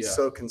Yeah.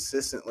 so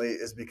consistently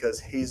is because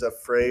he's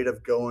afraid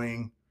of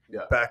going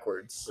Yeah.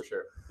 backwards. For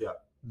sure. Yeah.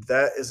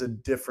 That is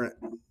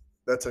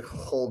that's a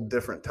whole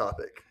different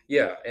topic.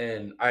 Yeah.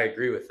 And I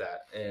agree with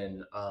that.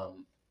 And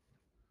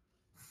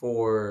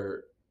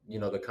for,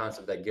 the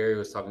concept that Gary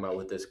was talking about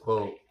with this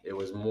quote, it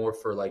was more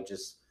for like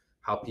just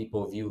how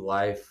people view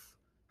life,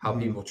 how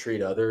Mhm. people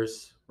treat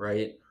others,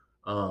 right?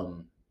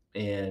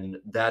 And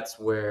that's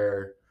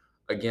where,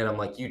 again, I'm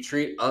like, you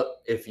treat,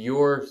 if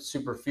you're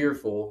super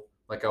fearful,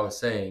 like I was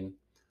saying,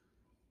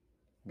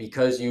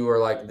 because you are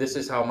like, this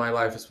is how my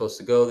life is supposed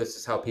to go, this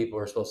is how people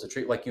are supposed to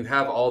treat, like you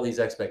have all these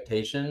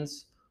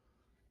expectations.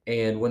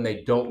 And when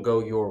they don't go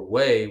your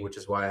way, which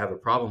is why I have a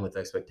problem with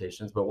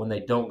expectations, but when they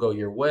don't go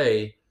your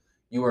way,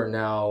 you are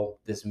now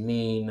this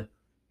mean,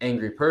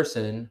 angry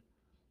person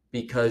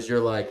because you're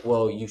like,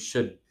 well, you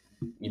should,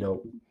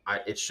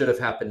 it should have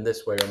happened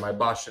this way, or my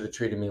boss should have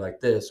treated me like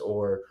this,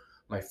 or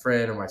my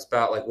friend or my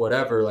spouse, like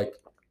whatever. Like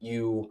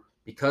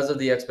because of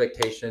the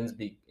expectations,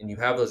 and you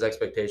have those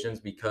expectations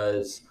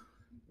because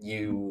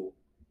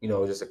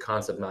just a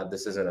concept, not,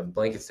 this isn't a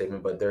blanket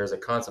statement, but there's a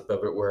concept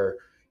of it where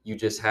you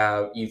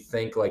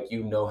think like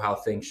how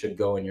things should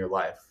go in your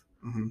life.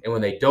 Mm-hmm. And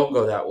when they don't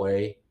go that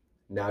way,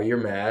 now you're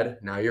mad,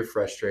 now you're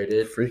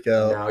frustrated, freak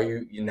out,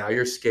 now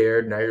you're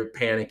scared, now you're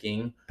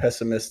panicking,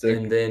 pessimistic,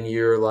 and then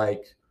you're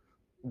like,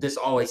 this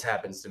always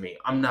happens to me.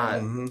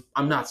 Mm-hmm.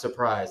 I'm not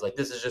surprised. Like,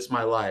 this is just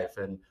my life,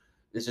 and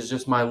this is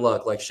just my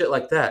luck, like shit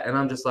like that. And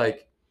I'm just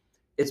like,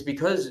 it's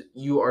because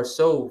you are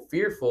so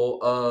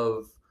fearful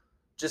of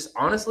just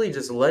honestly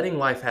just letting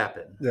life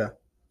happen. Yeah.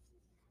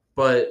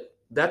 But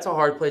that's a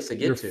hard place to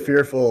get You're to.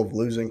 fearful of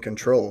losing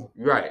control.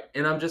 Right.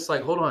 And I'm just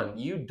like, hold on,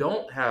 you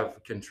don't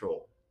have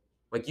control.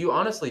 Like, you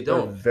honestly There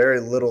are don't. very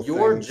little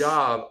Your things.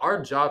 job,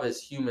 our job as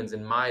humans,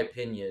 in my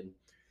opinion,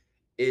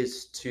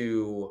 is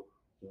to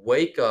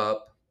wake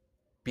up,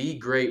 be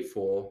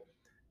grateful,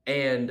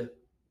 and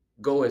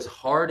go as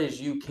hard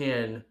as you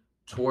can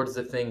towards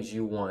the things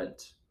you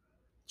want.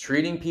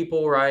 Treating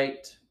people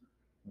right,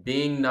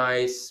 being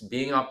nice,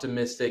 being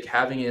optimistic,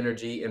 having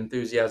energy,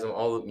 enthusiasm,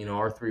 all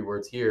our three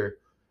words here.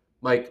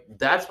 Like,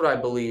 that's what I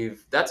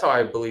believe. That's how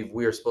I believe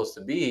we are supposed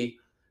to be.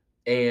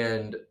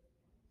 And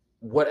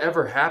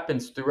whatever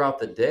happens throughout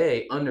the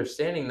day,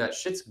 understanding that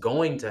shit's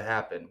going to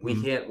happen.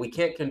 We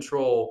can't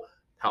control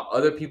how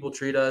other people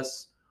treat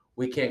us.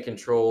 We can't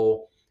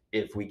control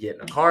if we get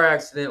in a car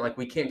accident. Like,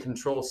 we can't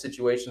control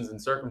situations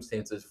and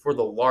circumstances for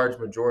the large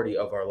majority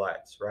of our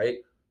lives, right?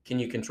 Can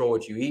you control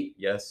what you eat?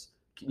 Yes.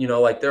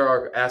 Like, there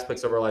are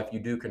aspects of our life you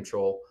do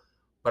control,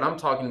 but I'm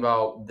talking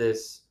about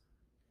this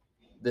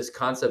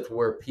concept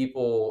where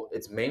people,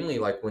 it's mainly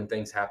like when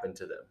things happen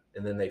to them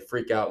and then they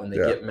freak out and they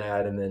get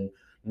mad, and then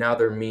now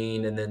they're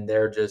mean, and then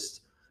they're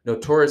just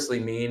notoriously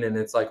mean, and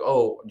it's like,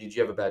 oh, did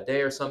you have a bad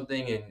day or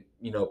something? And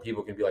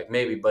people can be like,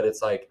 maybe, but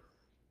it's like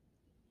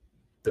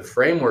the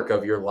framework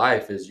of your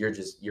life is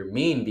you're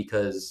mean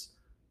because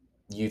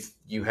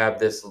you have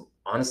this,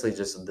 honestly,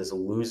 just this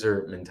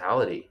loser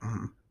mentality.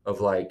 Mm-hmm.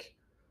 Of like,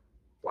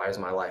 why is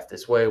my life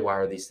this way? Why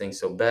are these things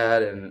so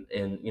bad? And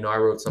I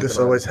wrote something. This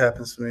always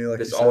happens to me. Like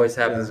this you always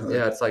said. happens.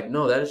 Yeah, it's like,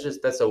 no,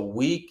 that's a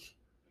weak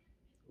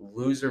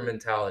loser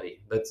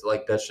mentality.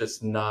 That's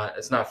just not.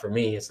 It's not for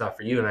me. It's not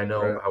for you. And I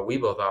know how we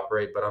both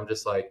operate. But I'm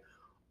just like,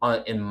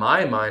 in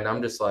my mind,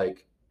 I'm just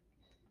like,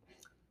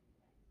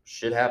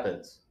 shit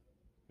happens.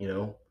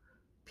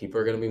 People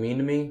are gonna be mean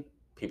to me.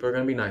 People are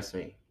gonna be nice to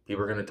me.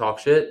 People are gonna talk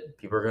shit.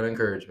 People are gonna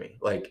encourage me.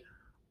 Like,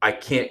 I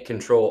can't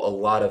control a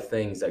lot of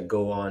things that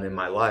go on in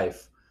my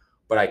life,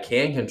 but I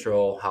can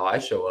control how I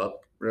show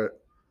up. Right.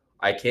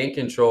 I can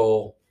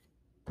control,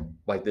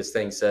 like this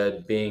thing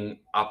said, being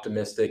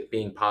optimistic,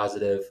 being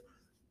positive.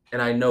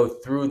 And I know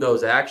through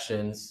those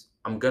actions,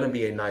 I'm going to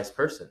be a nice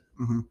person,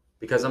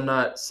 because I'm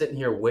not sitting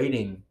here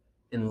waiting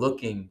and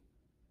looking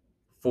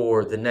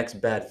for the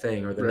next bad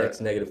thing or the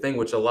next negative thing,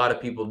 which a lot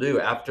of people do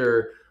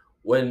after,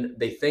 when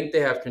they think they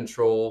have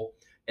control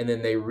and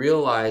then they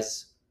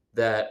realize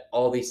that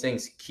all these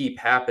things keep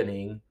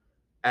happening.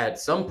 At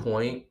some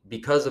point,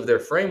 because of their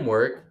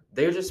framework,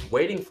 they're just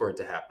waiting for it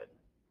to happen,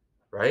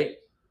 right?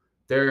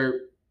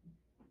 They're,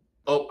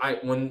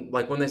 when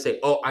they say,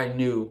 oh, I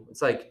knew,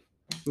 it's like,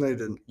 no, you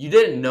didn't. You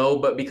didn't know,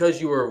 but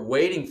because you were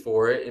waiting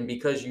for it, and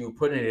because you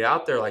putting it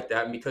out there like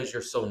that, and because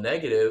you're so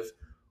negative,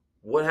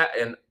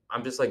 and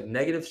I'm just like,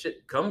 negative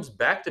shit comes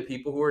back to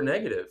people who are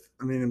negative.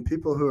 I mean, and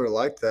people who are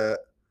like that,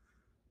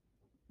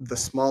 the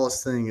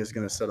smallest thing is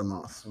going to set them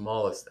off.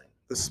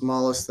 The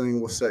smallest thing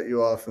will set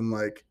you off. And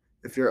like,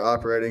 if you're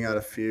operating out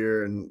of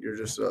fear and you're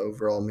just an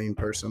overall mean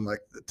person,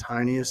 like the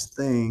tiniest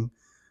thing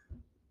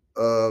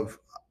of,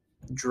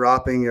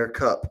 dropping your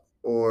cup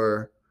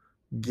or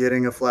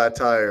getting a flat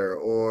tire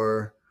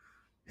or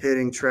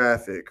hitting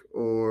traffic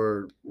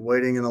or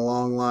waiting in a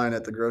long line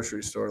at the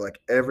grocery store. Like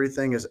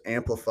everything is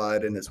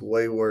amplified and it's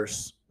way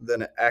worse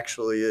than it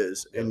actually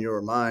is in Yep.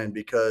 your mind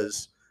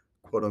because,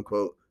 quote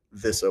unquote,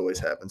 this always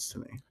happens to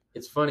me.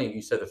 It's funny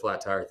you said the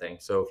flat tire thing.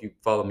 So if you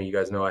follow me, you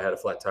guys know I had a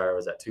flat tire.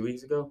 Was that 2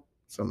 weeks ago?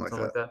 Something like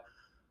Something that.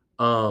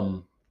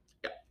 like that.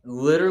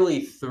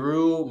 Literally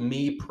through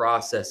me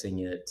processing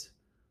it,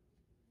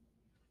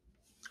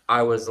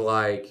 I was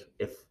like,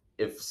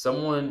 if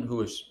someone who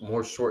was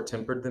more short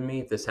tempered than me,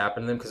 if this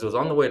happened to them, because it was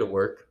on the way to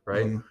work,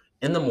 right Mm-hmm.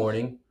 in the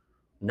morning,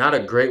 not a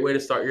great way to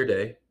start your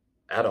day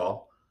at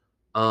all.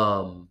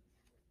 Um,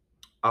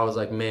 I was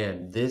like,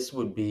 man, this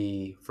would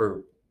be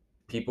for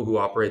people who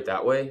operate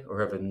that way or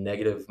have a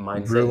negative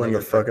mindset, Ruin the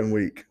negative time, fucking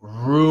week.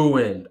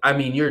 ruined. I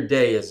mean, your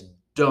day is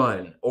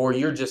done, or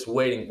you're just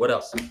waiting. What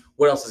else?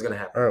 What else is going to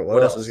happen? All right, what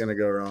What else is else? going to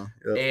go wrong?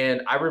 Yep.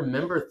 And I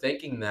remember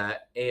thinking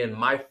that, and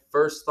my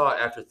first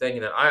thought after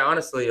thinking that, I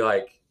honestly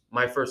like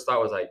my first thought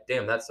was like,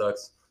 damn, that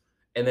sucks.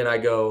 And then I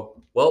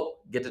go, well,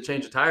 get to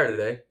change a tire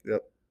today.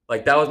 Yep.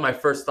 Like that was my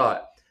first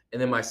thought.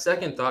 And then my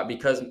second thought,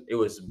 because it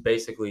was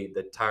basically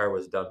the tire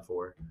was done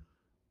for.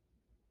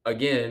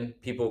 Again,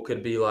 people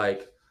could be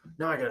like,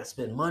 no, I gotta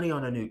spend money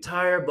on a new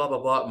tire, blah, blah,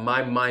 blah.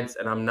 My mindset,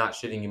 and I'm not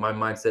shitting you, my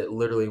mindset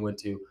literally went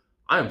to,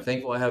 I am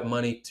thankful I have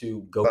money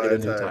to go Buy get a a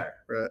new tire. tire.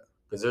 Right.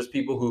 Because there's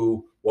people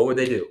who, what would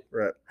they do?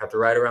 Right. Have to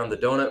ride around the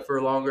donut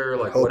for longer,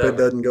 like Hope whatever. it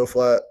doesn't go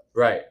flat.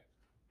 Right.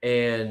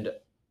 And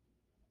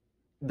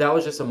that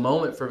was just a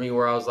moment for me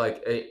where I was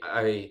like,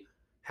 I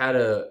had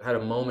a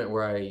moment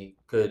where I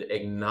could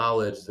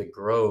acknowledge the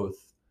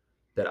growth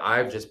that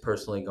I've just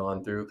personally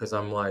gone through. Because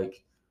I'm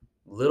like,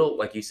 little,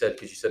 like you said,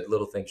 because you said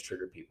little things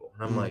trigger people.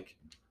 And I'm like,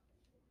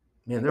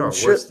 man, there are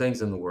Shit. worse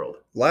things in the world.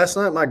 Last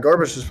night, my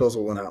garbage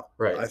disposal went out.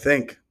 Right. I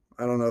think.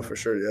 I don't know for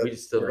sure yet. We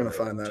just still We're don't going to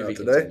know find yet. that To out be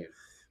today. continued.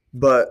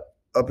 But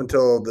up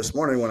until this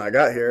morning when I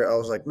got here, I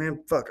was like,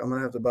 man, fuck, I'm going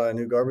to have to buy a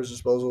new garbage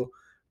disposal.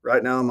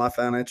 Right now, in my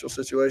financial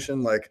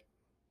situation, like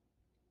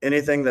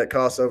anything that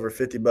costs over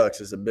 $50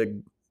 is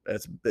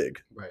that's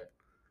big. Right.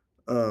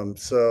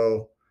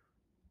 So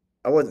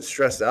I wasn't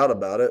stressed out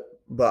about it,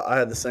 but I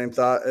had the same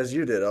thought as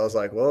you did. I was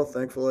like, well,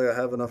 thankfully I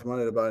have enough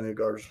money to buy a new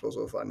garbage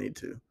disposal if I need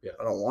to. Yeah.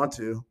 I don't want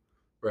to,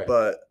 Right.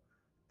 but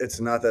it's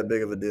not that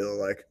big of a deal.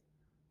 Like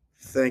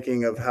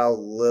thinking of how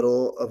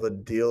little of a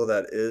deal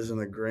that is in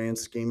the grand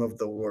scheme of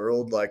the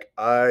world. Like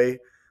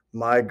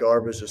my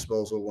garbage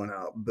disposal went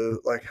out.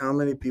 Like how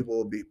many people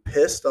will be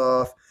pissed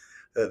off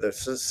that their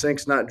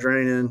sink's not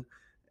draining?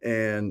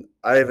 And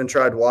I even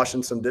tried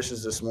washing some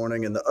dishes this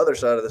morning in the other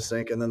side of the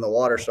sink, and then the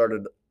water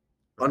started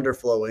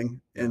underflowing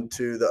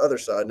into the other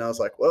side. And I was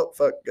like, well,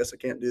 fuck, guess I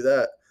can't do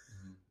that.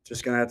 Mm-hmm.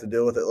 Just going to have to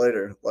deal with it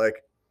later. Like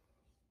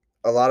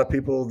a lot of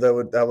people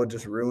that would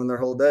just ruin their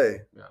whole day.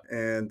 Yeah.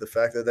 And the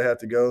fact that they have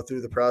to go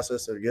through the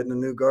process of getting a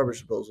new garbage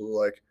disposal,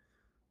 like,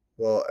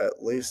 well,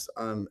 at least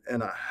I'm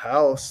in a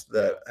house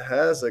that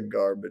has a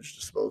garbage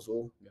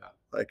disposal. Yeah.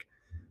 Like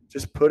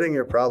just putting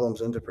your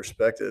problems into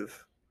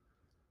perspective.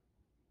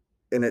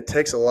 And it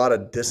takes a lot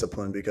of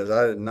discipline because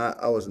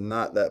I was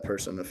not that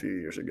person a few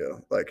years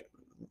ago. Like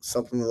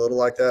something a little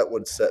like that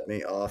would set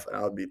me off and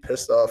I would be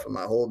pissed off in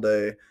my whole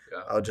day.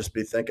 Yeah. I would just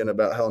be thinking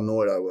about how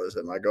annoyed I was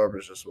that my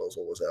garbage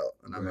disposal was out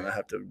and I'm going to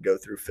have to go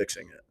through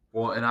fixing it.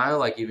 Well, and I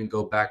like even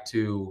go back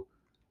to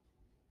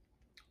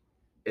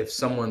if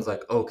someone's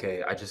like,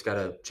 okay, I just got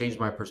to change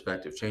my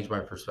perspective.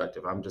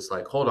 I'm just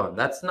like, hold on.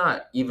 That's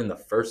not even the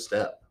first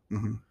step.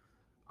 Mm-hmm.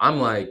 I'm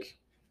like,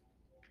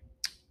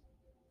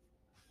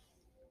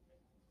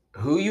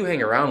 who you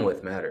hang around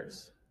with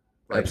matters.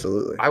 Like,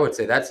 absolutely. I would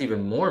say that's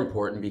even more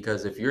important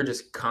because if you're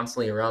just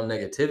constantly around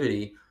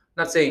negativity, I'm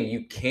not saying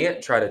you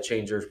can't try to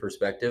change your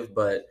perspective,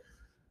 but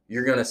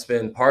you're going to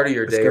spend part of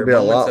your day or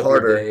moments of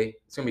your day.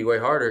 It's going to be way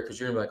harder because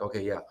you're going to be like,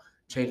 okay, yeah,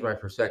 change my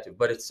perspective.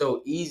 But it's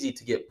so easy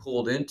to get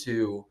pulled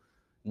into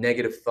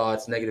negative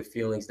thoughts, negative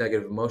feelings,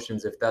 negative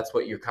emotions if that's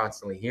what you're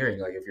constantly hearing.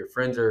 Like if your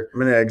friends are, I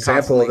mean, an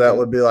example of that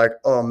would be like,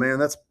 oh man,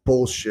 that's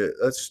bullshit.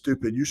 That's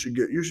stupid. You should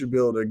be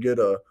able to get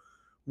a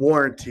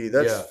warranty.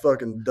 That's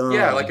fucking dumb.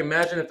 Yeah, like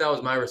imagine if that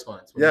was my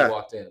response when you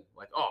walked in.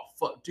 Like, oh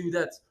fuck, dude,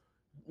 that's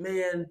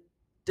man,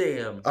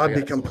 damn. I'd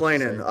be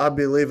complaining. I'd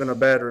be leaving a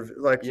bad review.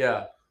 Like,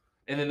 yeah,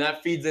 and then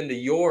that feeds into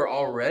your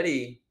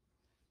already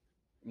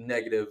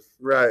negative,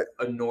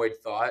 annoyed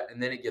thought,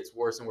 and then it gets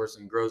worse and worse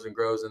and grows,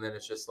 and then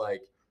it's just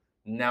like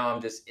now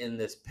I'm just in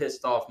this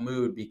pissed off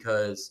mood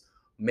because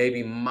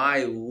maybe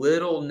my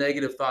little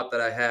negative thought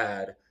that I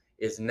had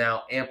is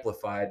now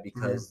amplified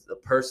because the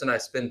person I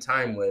spend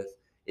time with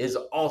is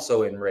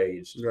also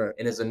enraged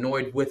and is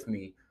annoyed with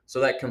me.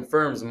 So that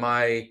confirms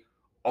my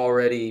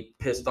already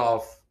pissed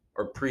off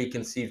or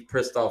preconceived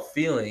pissed off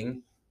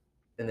feeling.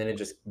 And then it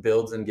just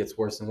builds and gets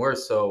worse and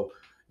worse. So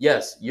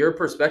yes, your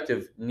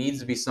perspective needs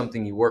to be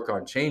something you work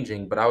on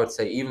changing. But I would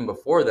say even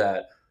before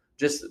that,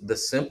 just the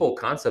simple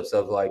concepts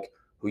of like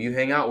who you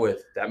hang out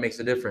with, that makes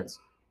a difference.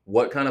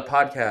 What kind of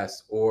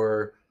podcasts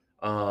or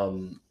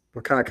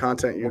what kind of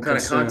content you what kind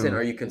of content are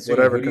consume, you consuming?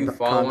 whatever Who do you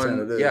follow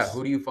content on? it Yeah, is.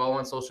 who do you follow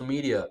on social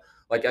media?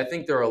 Like, I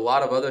think there are a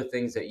lot of other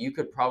things that you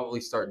could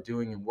probably start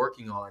doing and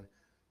working on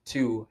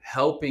to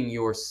helping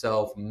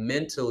yourself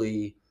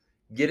mentally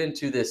get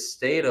into this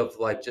state of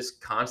like just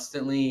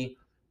constantly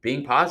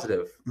being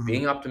positive, Mhm.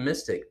 being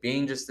optimistic,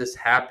 being just this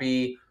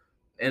happy.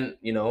 And,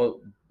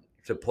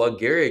 to plug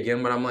Gary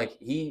again, but I'm like,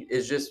 he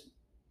is just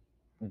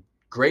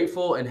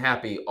grateful and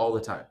happy all the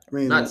time.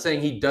 I Not mean,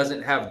 saying he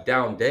doesn't have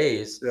down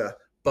days, yeah,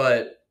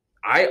 but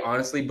I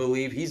honestly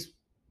believe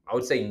I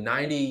would say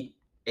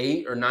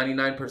 98 or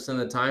 99% of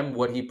the time,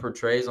 what he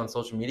portrays on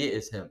social media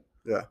is him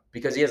yeah,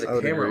 because he has a I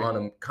would camera agree. on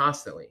him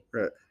constantly.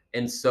 Right.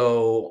 And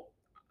so,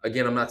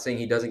 again, I'm not saying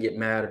he doesn't get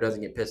mad or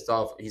doesn't get pissed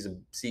off. He's a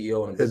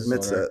CEO and a He business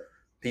admits owner. that.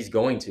 He's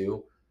going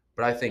to.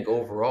 But I think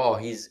overall,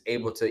 he's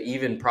able to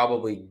even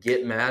probably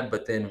get mad,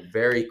 but then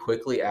very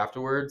quickly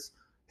afterwards,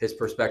 his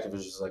perspective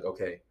is just like,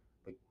 okay,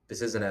 like,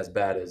 this isn't as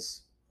bad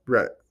as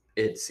Right.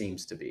 it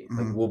seems to be.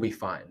 Like, Mhm. we'll be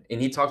fine. And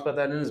he talks about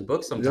that in his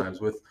book Yep.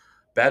 sometimes with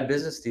bad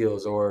business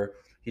deals. Or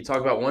he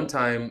talked about one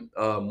time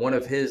one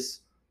of his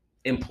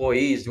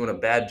employees doing a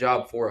bad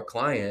job for a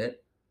client,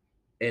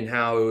 and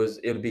how it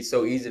would be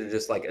so easy to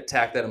just like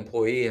attack that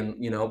employee, and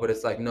but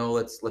it's like, no,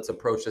 let's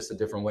approach this a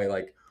different way.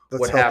 Like, Let's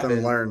what help them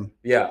happened? learn.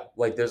 Yeah,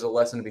 like there's a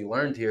lesson to be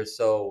learned here.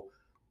 So,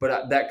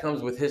 but that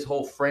comes with his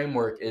whole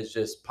framework is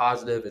just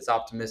positive, it's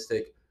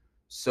optimistic.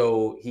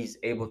 So he's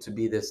able to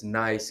be this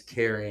nice,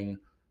 caring,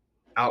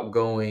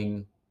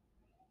 outgoing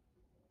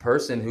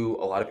person who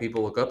a lot of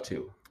people look up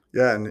to.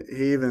 Yeah, and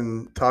he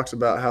even talks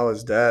about how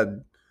his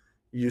dad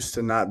used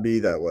to not be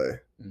that way.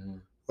 Mm-hmm.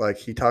 Like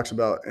he talks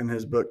about in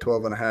his book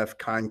 12 and a half,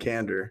 kind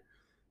candor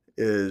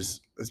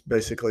is it's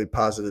basically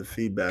positive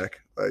feedback.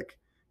 Like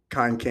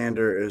kind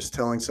candor is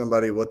telling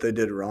somebody what they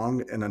did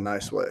wrong in a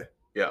nice way.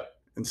 Yeah,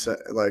 And so,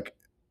 like,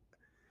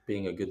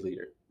 being a good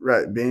leader.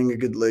 right, being a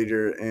good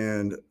leader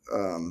and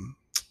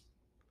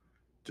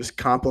just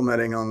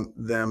complimenting on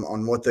them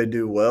on what they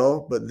do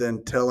well, but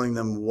then telling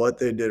them what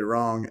they did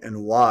wrong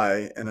and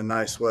why in a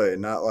nice way.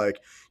 Not like,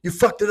 you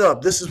fucked it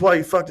up. This is why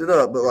you fucked it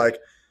up. But like,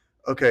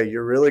 okay,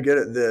 you're really good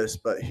at this,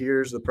 but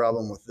here's the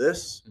problem with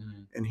this,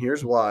 Mm-hmm. and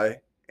here's why,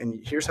 and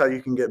here's how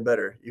you can get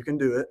better. You can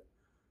do it.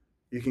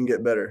 You can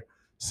get better.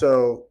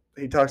 So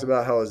he talks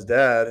about how his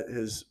dad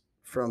is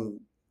from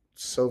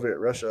Soviet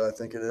Russia, I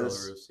think it is,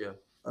 Belarus, yeah.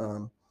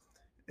 um,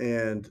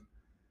 and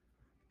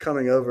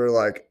coming over,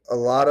 like a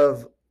lot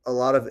of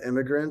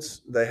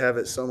immigrants, they have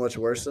it so much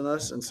worse than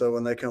us, and so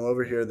when they come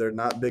over here, they're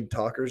not big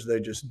talkers, they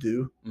just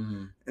do.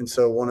 Mm-hmm. And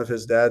so one of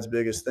his dad's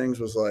biggest things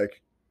was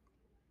like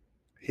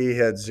he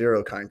had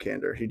zero kind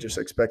candor. He just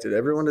expected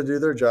everyone to do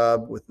their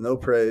job with no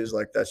praise.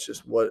 Like that's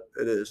just what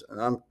it is. And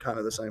I'm kind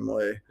of the same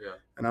way. Yeah.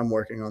 And I'm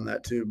working on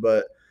that too.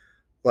 But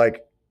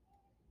like,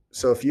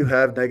 so if you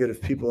have negative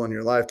people in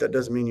your life, that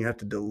doesn't mean you have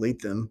to delete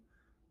them.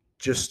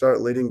 Just start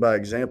leading by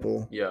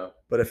example. Yeah.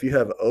 But if you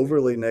have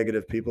overly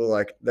negative people,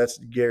 like that's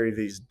Gary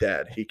Vee's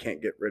dad. He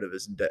can't get rid of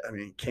his dad. I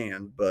mean, he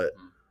can, but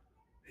Mm-hmm.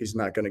 he's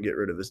not going to get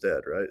rid of his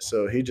dad, right?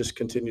 So he just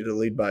continued to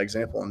lead by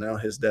example. And now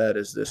his dad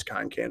is this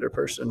kind candor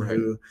person Right.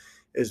 who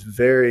is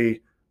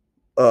very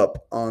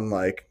up on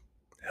like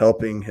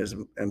helping his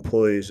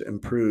employees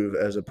improve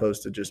as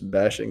opposed to just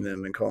bashing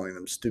them and calling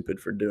them stupid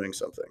for doing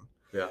something.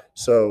 Yeah.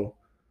 So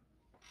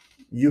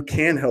you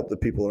can help the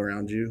people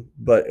around you,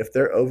 but if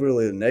they're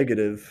overly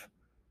negative,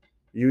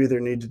 you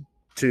either need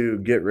to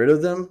get rid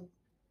of them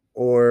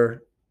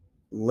or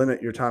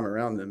limit your time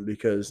around them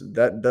because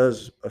that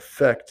does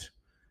affect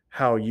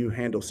how you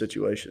handle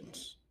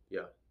situations.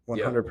 Yeah.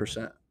 Yeah.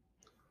 100%.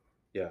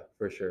 Yeah,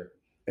 for sure.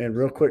 And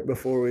real quick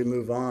before we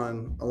move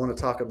on, I want to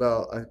talk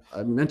about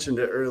I mentioned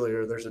it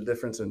earlier. There's a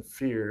difference in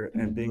fear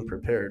and being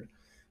prepared.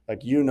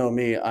 Like you know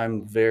me,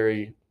 I'm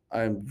very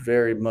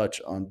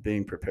much on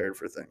being prepared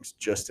for things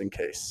just in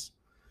case.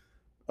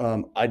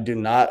 I do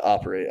not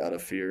operate out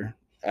of fear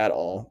at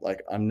all.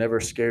 Like I'm never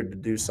scared to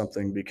do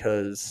something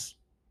because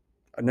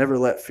I never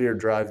let fear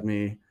drive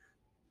me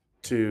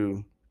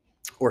to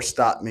or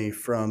stop me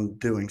from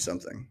doing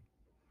something.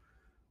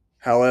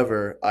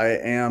 However, I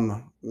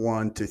am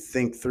one to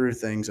think through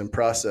things and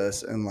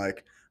process and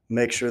like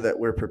make sure that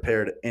we're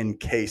prepared in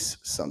case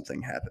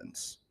something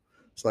happens.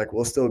 It's like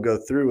we'll still go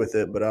through with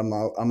it, but I'm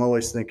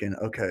always thinking,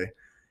 okay,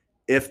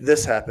 if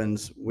this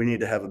happens, we need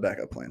to have a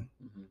backup plan.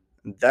 Mm-hmm.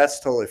 And that's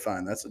totally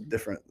fine. That's a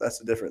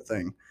different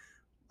thing.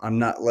 I'm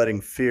not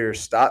letting fear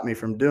stop me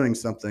from doing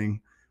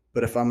something,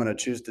 but if I'm going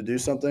to choose to do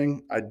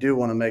something, I do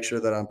want to make sure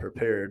that I'm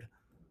prepared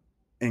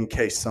in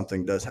case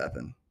something does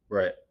happen.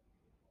 Right.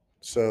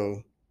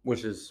 So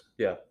Which is,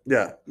 yeah.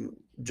 yeah,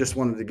 just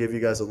wanted to give you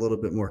guys a little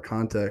bit more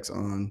context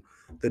on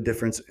the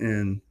difference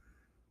in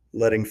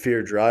letting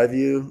fear drive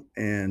you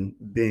and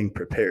being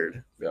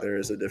prepared. Yeah. There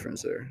is a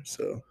difference there.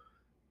 So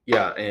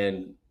Yeah,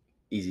 and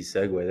easy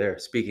segue there.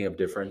 Speaking of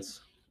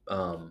difference,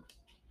 um,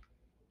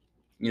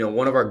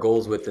 one of our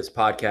goals with this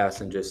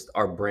podcast and just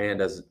our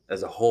brand as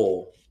a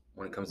whole,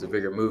 when it comes to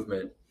Vigor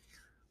Movement,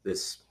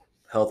 this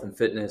health and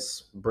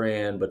fitness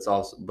brand, but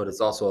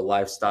it's also a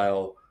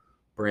lifestyle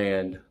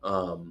brand,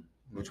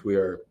 which we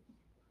are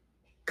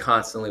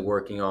constantly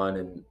working on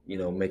and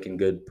making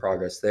good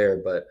progress there.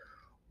 But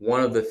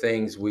one of the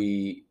things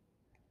we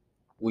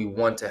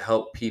want to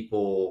help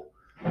people,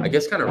 I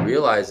guess, kind of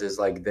realize is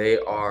like they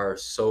are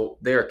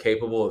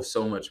capable of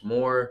so much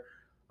more,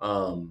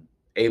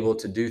 able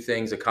to do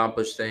things,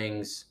 accomplish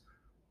things.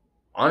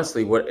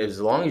 Honestly, what as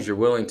long as you're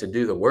willing to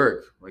do the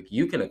work, like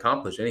you can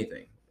accomplish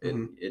anything.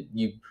 Mm-hmm.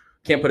 You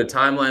can't put a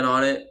timeline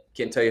on it.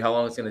 Can't tell you how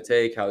long it's going to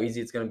take, how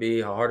easy it's going to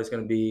be, how hard it's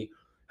going to be,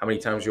 how many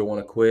times you'll want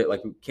to quit.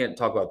 Like we can't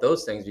talk about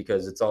those things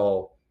because it's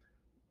all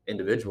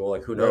individual,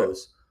 like who Right.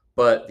 knows.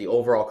 But the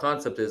overall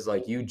concept is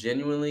like you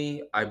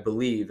genuinely, I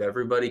believe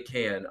everybody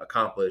can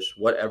accomplish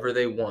whatever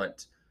they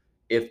want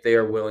if they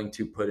are willing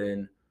to put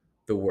in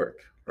the work,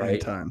 And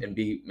right? time. And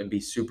be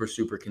super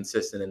super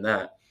consistent in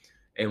that.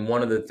 And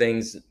one of the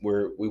things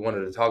we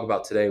wanted to talk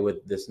about today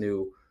with this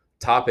new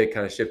topic,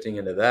 kind of shifting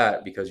into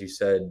that, because you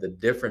said the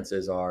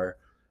differences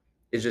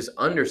is just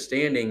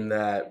understanding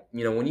that,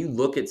 when you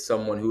look at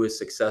someone who is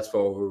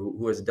successful,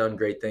 who has done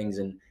great things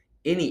in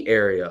any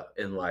area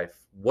in life,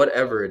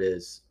 whatever it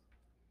is,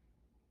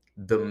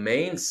 the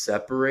main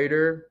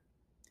separator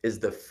is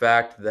the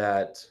fact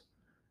that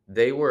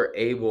they were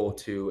able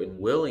to and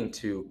willing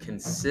to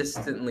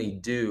consistently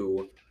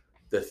do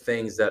the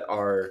things that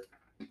are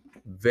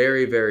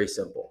very, very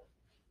simple.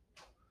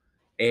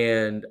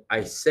 And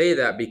I say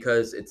that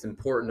because it's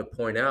important to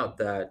point out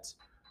that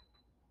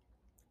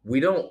we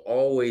don't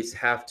always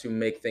have to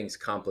make things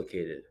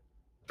complicated,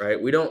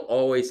 right? We don't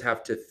always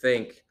have to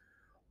think,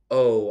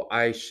 oh,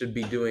 I should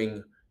be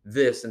doing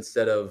this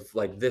instead of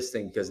like this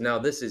thing because now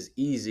this is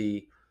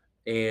easy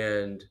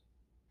and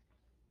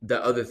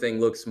the other thing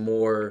looks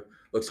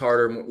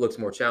harder, looks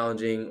more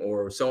challenging,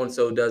 or so and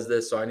so does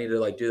this, so I need to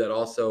like do that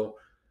also.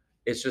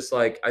 It's just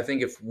like I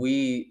think if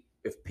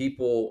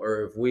people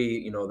or if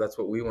we, that's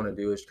what we want to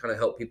do is kind of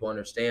help people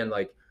understand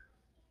like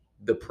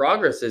the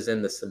progress is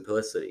in the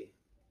simplicity.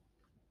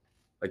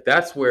 Like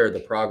that's where the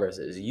progress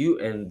is.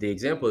 And the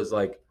example is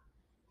like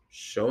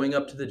showing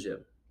up to the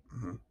gym.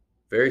 Mm-hmm.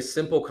 Very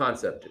simple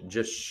concept.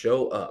 Just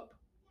show up,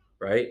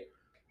 right?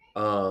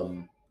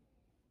 Um,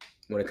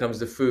 when it comes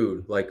to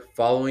food, like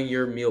following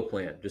your meal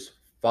plan, just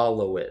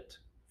follow it.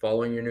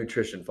 Following your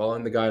nutrition,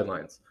 following the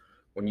guidelines.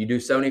 When you do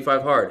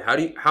 75 hard,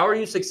 how are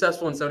you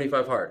successful in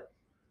 75 hard?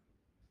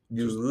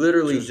 You Just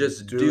literally just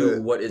just do do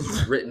it. what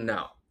is written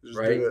out, Just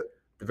right? do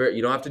it.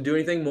 You don't have to do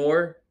anything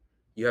more.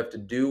 You have to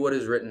do what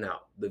is written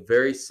out. The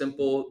very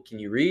simple, can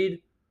you read?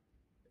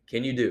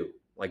 Can you do?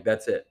 Like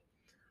that's it.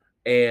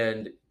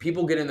 And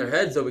people get in their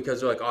heads though because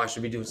they're like, oh, I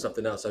should be doing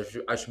something else.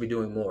 I should be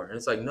doing more. And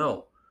it's like,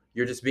 no,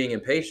 you're just being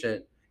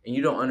impatient and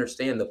you don't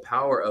understand the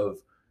power of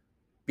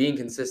being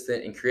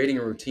consistent and creating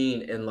a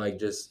routine and like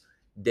just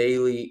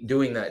daily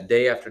doing that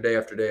day after day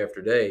after day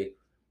after day.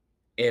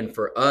 And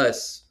for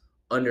us,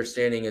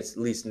 understanding it's at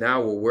least now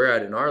where we're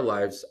at in our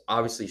lives,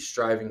 obviously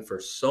striving for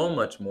so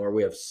much more.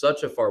 We have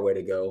such a far way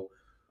to go,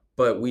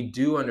 but we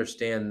do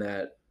understand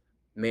that,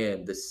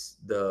 man,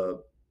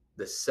 the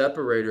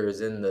separator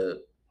is in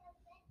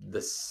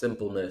the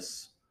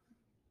simpleness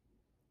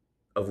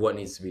of what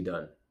needs to be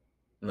done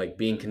and like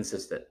being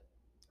consistent,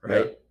 Yeah.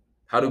 right?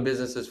 How do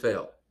businesses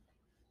fail?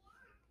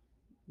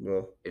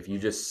 Well, If you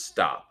just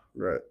stop,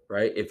 right.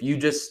 right? If you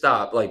just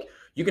stop, like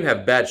you can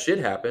have bad shit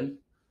happen.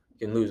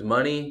 You can lose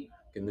money,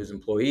 you can lose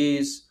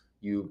employees,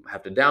 you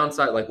have to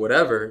downsize, like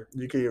whatever.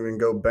 You can even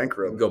go You can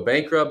bankrupt. go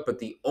bankrupt, but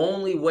the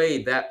only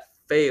way that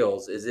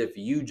fails is if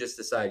you just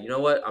decide, you know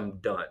what, I'm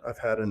done. I've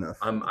had enough.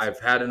 I've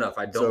had enough.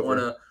 It's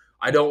over.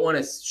 I don't want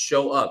to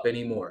show up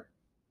anymore.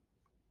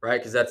 Right?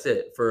 Because that's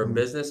it. For a Mm-hmm.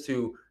 business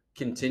to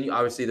continue,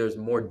 obviously there's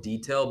more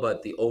detail,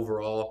 but the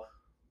overall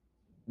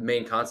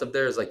main concept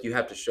there is like you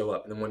have to show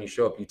up. And then when you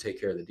show up, you take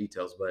care of the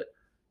details. But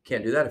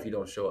can't do that if you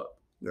don't show up.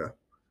 Yeah.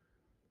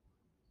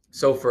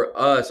 So for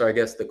us, or I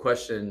guess the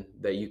question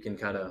that you can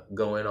kind of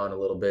go in on a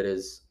little bit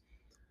is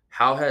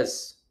how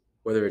has,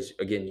 whether it's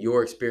again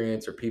your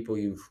experience or people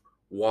you've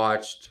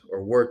watched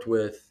or worked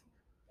with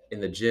in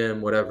the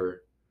gym,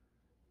 whatever,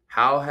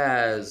 how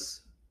has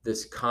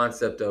this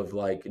concept of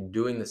like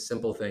doing the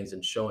simple things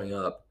and showing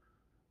up,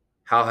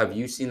 how have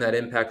you seen that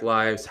impact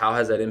lives? How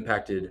has that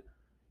impacted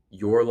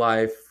your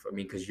life? I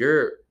mean, because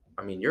you're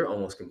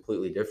almost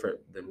completely different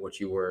than what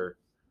you were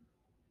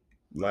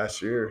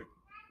Last year.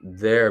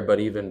 there, but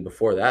even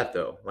before that,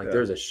 though, like Yeah.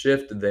 there's a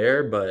shift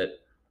there, but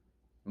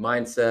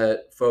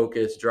mindset,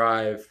 focus,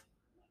 drive,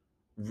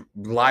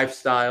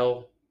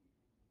 lifestyle,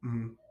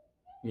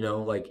 Mm-hmm.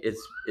 like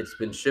it's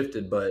been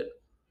shifted, but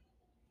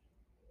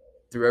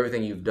through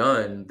everything you've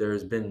done,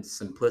 there's been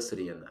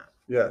simplicity in that.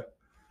 Yeah.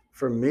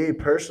 For me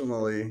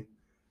personally,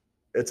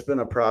 it's been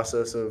a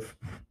process of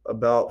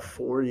about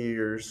 4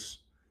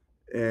 years.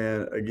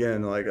 And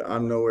again, like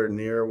I'm nowhere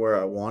near where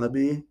I want to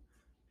be,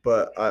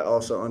 but I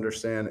also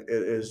understand it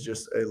is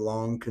just a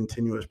long,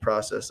 continuous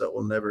process that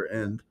will never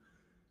end.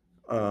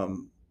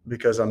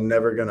 Because I'm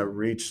never going to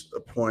reach a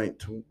point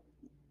to,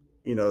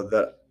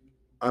 that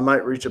I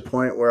might reach a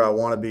point where I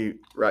want to be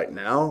right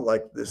now,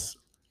 like this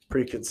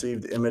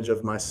preconceived image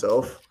of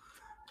myself.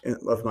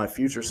 of my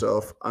future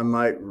self,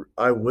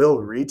 I will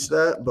reach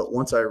that. But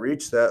once I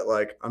reach that,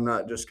 like, I'm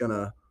not just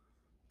gonna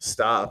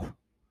stop,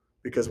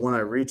 because when I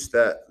reach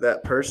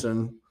that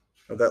person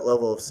of that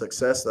level of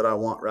success that I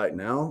want right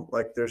now,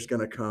 like, there's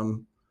gonna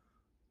come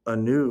a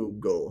new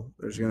goal.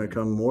 There's gonna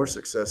come more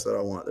success that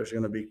I want. There's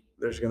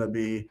gonna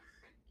be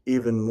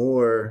even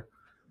more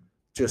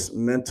just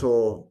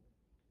mental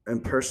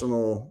and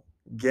personal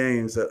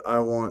gains that I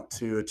want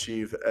to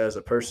achieve as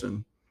a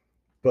person.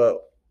 But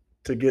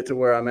to get to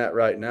where I'm at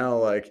right now,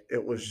 like,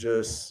 it was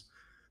just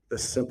the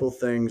simple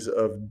things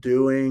of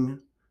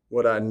doing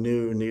what I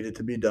knew needed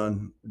to be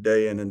done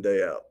day in and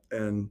day out.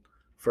 And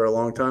for a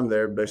long time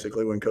there,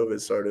 basically when COVID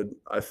started,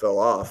 I fell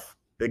off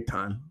big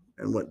time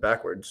and went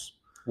backwards.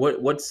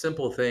 What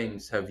simple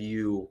things have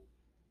you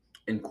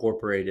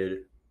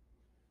incorporated,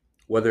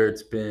 whether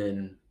it's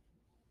been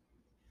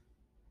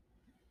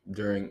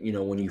during,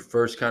 when you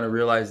first kind of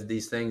realized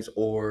these things,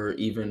 or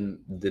even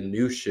the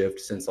new shift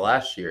since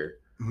last year?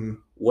 Mhm.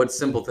 What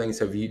simple things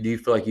do you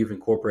feel like you've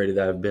incorporated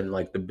that have been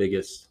like the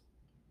biggest?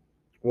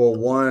 Well,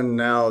 one,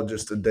 now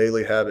just a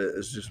daily habit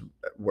is just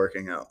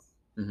working out.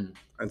 Mhm.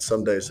 And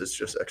some days it's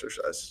just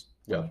exercise.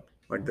 Yeah.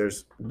 Like,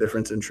 there's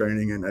difference in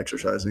training and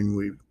exercising.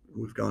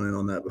 We've gone in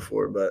on that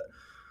before, but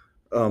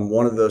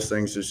one of those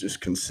things is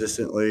just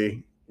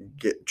consistently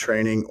get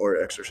training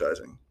or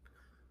exercising.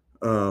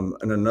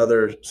 And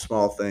another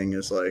small thing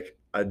is, like,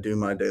 I do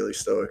my daily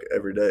stoic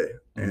every day,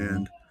 Mhm.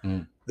 and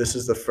Mhm. this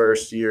is the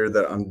first year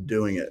that I'm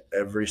doing it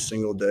every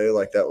single day.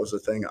 Like, that was the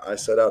thing I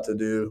set out to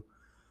do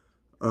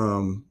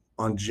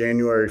on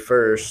January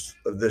 1st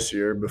of this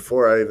year.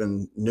 Before I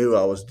even knew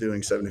I was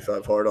doing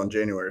 75 hard on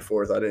January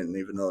 4th, I didn't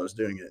even know I was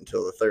doing it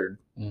until the 3rd.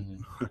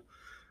 Mhm.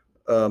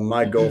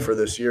 My goal for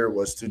this year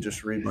was to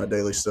just read my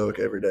daily stoic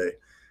every day.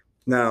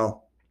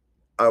 Now,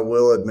 I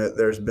will admit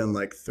there's been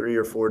like 3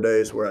 or 4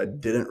 days where I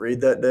didn't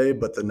read that day,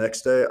 but the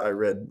next day I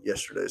read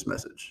yesterday's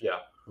message. Yeah.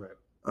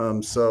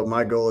 Right. So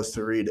my goal is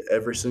to read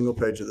every single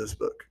page of this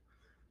book.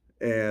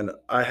 And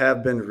I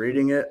have been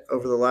reading it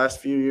over the last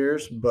few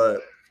years,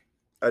 but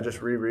I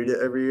just reread it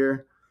every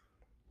year.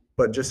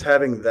 But just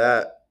having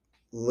that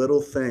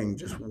little thing,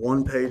 just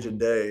one page a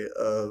day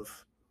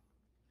of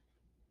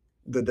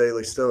the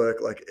daily stoic,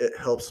 like, it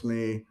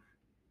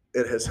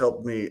has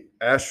helped me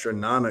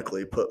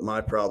astronomically put my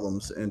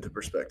problems into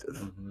perspective.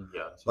 Mhm.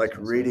 Yeah. That's what I was Like,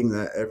 gonna say. reading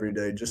that every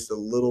day, just the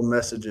little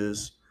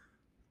messages,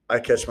 I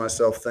catch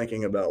myself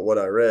thinking about what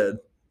I read.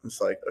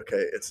 It's like,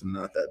 okay, it's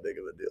not that big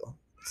of a deal.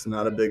 It's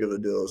not as big of a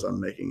deal as I'm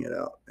making it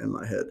out in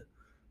my head.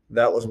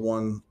 That was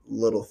one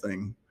little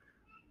thing.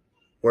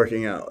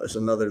 Working out is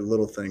another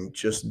little thing.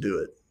 Just do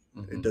it.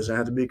 It Mhm. doesn't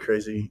have to be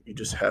crazy. You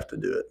just have to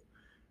do it.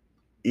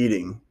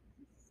 Eating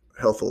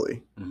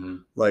healthily.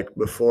 Mhm. Like,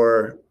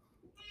 before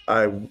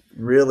I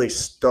really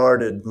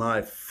started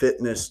my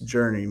fitness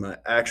journey, my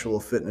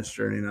actual fitness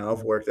journey. Now,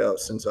 I've worked out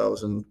since I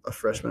was a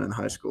freshman in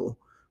high school.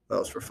 That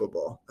was for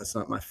football. That's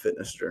not my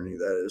fitness journey.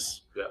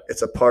 Yeah.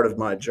 It's a part of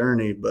my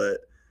journey,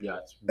 but Yeah.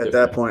 It's at that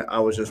different. point, I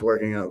was just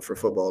working out for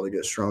football to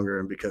get stronger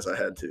and because I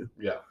had to.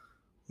 Yeah.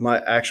 My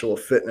actual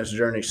fitness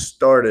journey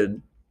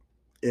started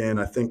in,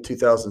 I think,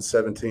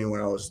 2017, when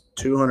I was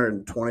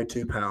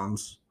 222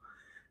 pounds,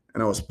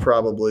 and I was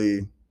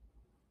probably,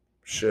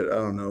 shit, I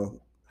don't know,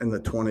 in the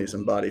 20s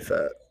in body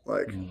fat,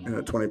 like in Mhm.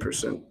 the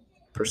 20%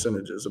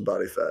 percentages of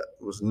body fat.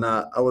 Was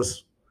not, I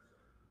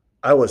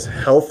was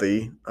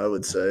healthy, I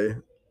would say,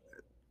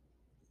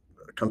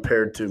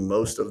 compared to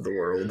most of the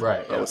world.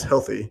 Right. I Yeah. was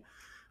healthy.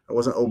 I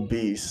wasn't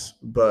obese,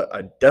 but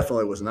I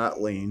definitely was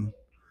not lean,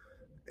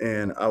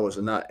 and I was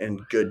not in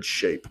good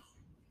shape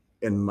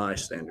in my To your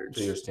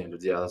standards.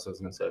 standards. Yeah. That's what I was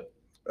gonna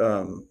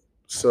say.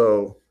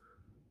 So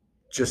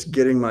just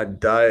getting my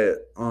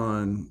diet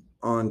on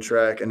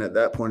track, and at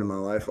that point in my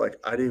life, like,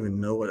 I didn't even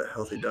know what a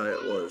healthy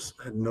diet was.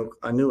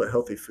 I knew what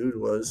healthy food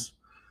was,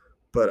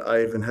 but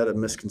I even had a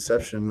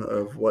misconception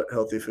of what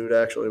healthy food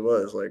actually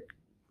was. Like,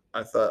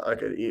 I thought I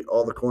could eat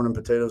all the corn and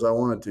potatoes I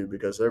wanted to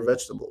because they're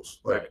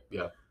vegetables. Right. Like,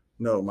 Yeah.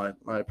 no,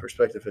 my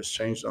perspective has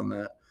changed on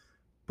that.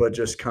 But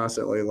just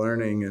constantly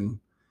learning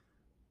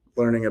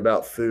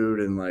about food,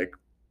 and, like,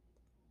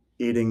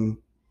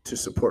 eating to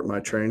support my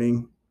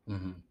training,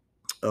 Mhm.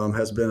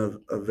 has been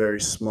a very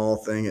small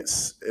thing.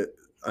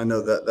 I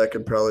know that that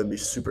could probably be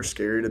super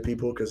scary to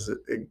people because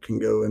it can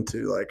go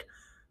into, like,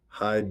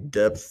 high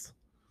depth,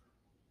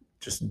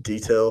 just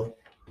detail.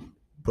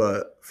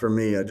 But for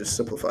me, I just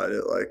simplified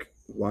it. Like,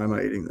 why am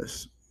I eating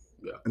this?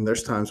 Yeah. And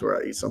there's times where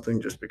I eat something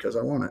just because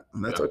I want it,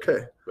 and that's Yeah.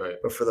 okay. Right.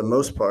 But for the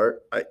most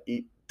part, I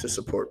eat to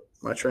support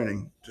my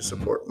training, to Mhm.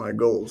 support my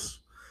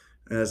goals.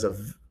 And it's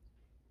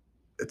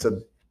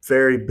a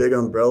very big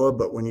umbrella,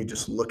 but when you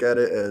just look at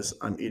it as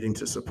I'm eating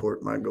to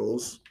support my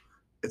goals,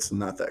 it's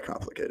not that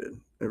complicated.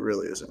 It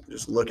really isn't.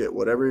 Just look at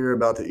whatever you're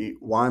about to eat.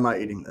 Why am I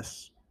eating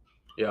this?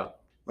 Yeah.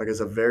 Like, it's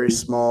a very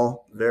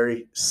small,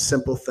 very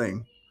simple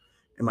thing.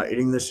 Am I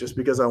eating this just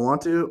because I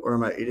want to, or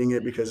am I eating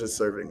it because it's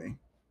serving me?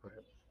 Right.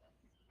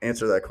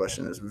 Answer that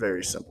question is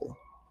very simple.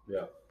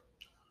 Yeah.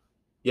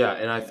 Yeah.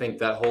 And I think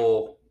that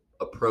whole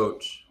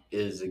approach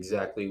is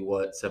exactly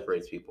what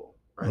separates people,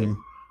 right?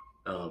 Mm-hmm.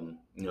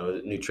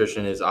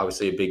 Nutrition is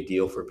obviously a big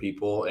deal for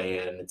people,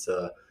 and it's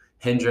a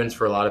hindrance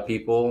for a lot of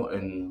people,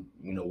 and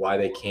why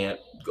they can't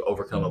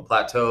overcome a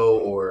plateau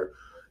or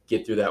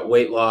get through that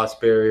weight loss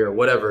barrier or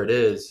whatever it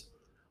is.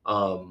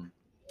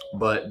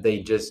 But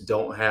they just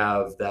don't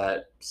have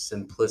that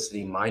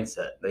simplicity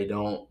mindset.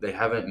 They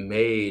haven't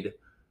made,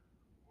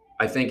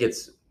 I think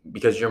it's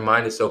because your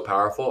mind is so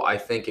powerful. I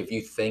think if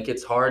you think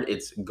it's hard,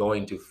 it's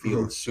going to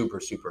feel Mhm. super,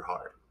 super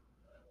hard.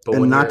 But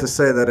And when not you're to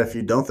say that if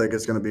you don't think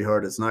it's going to be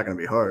hard, it's not going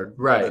to be hard. That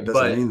right,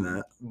 doesn't mean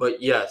that.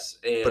 but yes,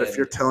 But if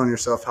you're and telling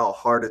yourself how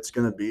hard it's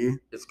going to be,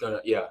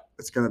 yeah,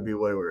 it's going to be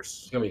way it's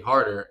worse. gonna be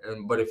harder.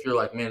 And but if you're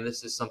like, man,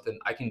 this is something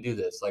I can do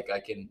this. Like I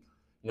can,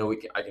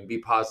 I can be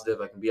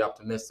positive. I can be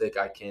optimistic.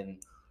 I can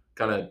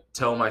kind of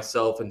tell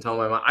myself and tell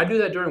my mind. I do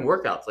that during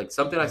workouts. Like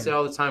something I say Mhm.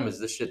 all the time is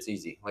this shit's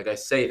easy. Like I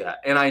say that,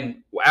 and I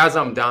as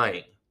I'm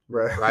dying,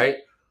 Right. right?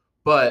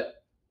 But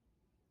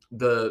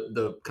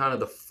the kind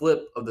of the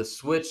flip of the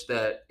switch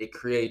that it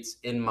creates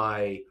in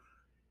my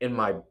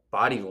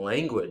body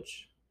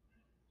language,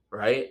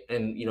 right?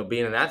 And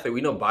being an athlete,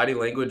 we know body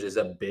language is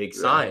a big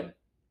Yeah. sign.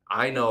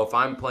 I know if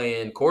I'm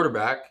playing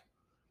quarterback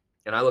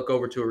and I look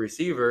over to a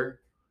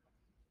receiver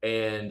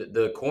and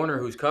the corner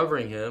who's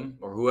covering him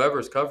or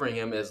whoever's covering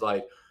him is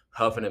like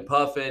huffing and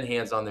puffing,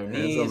 hands on their Hands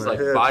on knees, their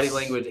like body hips.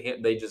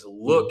 language, they just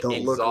look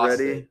Don't look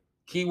exhausted. ready.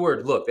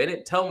 Keyword look. They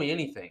didn't tell me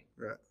anything.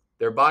 Right.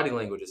 Their body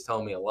language is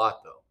telling me a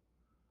lot though.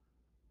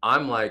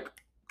 I'm like,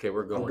 okay,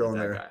 we're I'm going at going that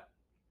there. guy,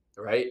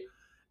 right?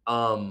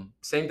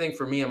 Same thing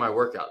for me in my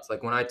workouts.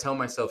 Like when I tell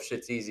myself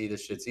shit's easy,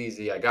 this shit's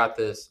easy, I got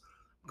this.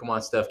 Come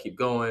on, Steph, keep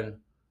going.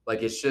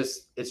 Like it's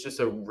just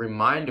a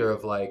reminder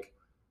of like,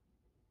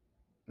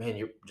 man,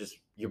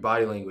 your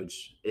body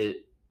language,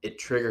 it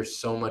triggers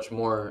so much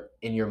more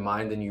in your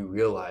mind than you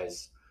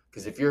realize.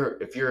 Because if you're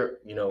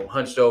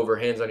hunched over,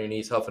 hands on your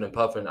knees, huffing and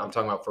puffing, I'm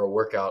talking about for a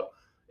workout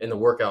in the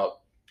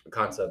workout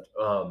concept.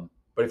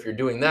 But if you're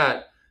doing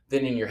that,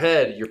 then in your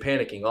head you're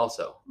panicking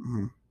also,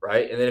 Mm-hmm.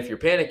 right? And then if you're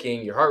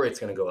panicking, your heart rate's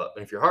going to go up.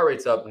 And if your heart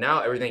rate's up, now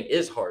everything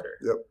is harder.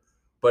 Yep.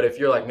 But if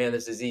you're like, man,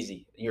 this is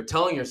easy, and you're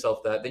telling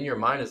yourself that, then your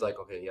mind is like,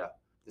 okay, yeah,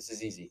 this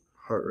is easy.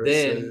 Heart rate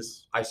Then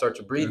stays I start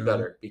to breathe down.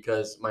 better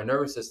because my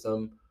nervous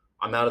system,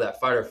 I'm out of that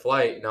fight or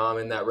flight. Now I'm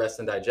in that rest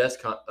and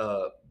digest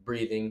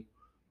breathing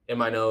in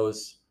my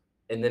nose.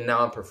 And then now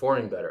I'm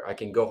performing better. I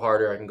can go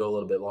harder. I can go a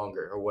little bit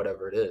longer or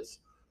whatever it is.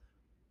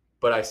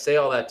 But I say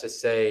all that to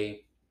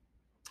say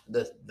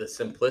the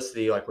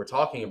simplicity, like we're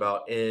talking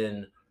about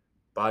in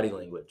body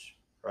language,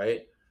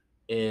 right?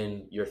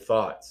 In your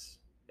thoughts.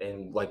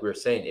 And like we were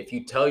saying, if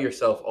you tell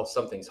yourself, oh,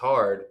 something's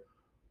hard,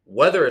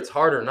 whether it's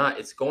hard or not,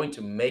 it's going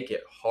to make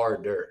it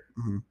harder.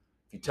 Mm-hmm.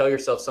 If you tell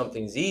yourself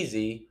something's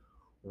easy,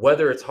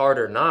 whether it's hard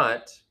or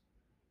not,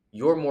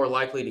 you're more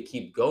likely to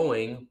keep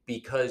going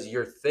because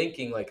you're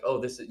thinking like, oh,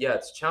 this is, yeah,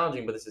 it's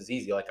challenging, but this is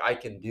easy. Like I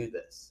can do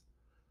this.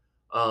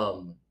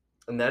 Um,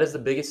 and that is the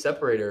biggest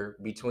separator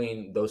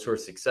between those who are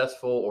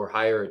successful or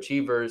higher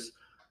achievers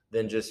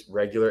than just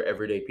regular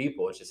everyday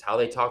people. It's just how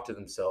they talk to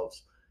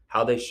themselves,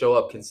 how they show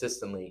up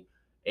consistently.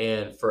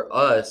 And for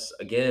us,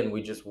 again,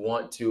 we just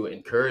want to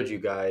encourage you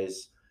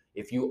guys,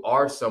 if you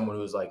are someone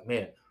who's like,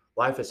 man,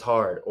 life is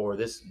hard, or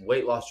this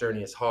weight loss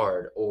journey is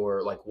hard,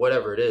 or like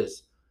whatever it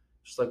is,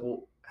 just like,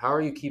 well, how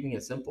are you keeping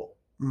it simple?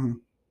 Mm-hmm.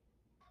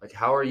 Like,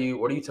 what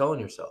are you telling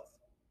yourself?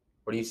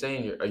 What are you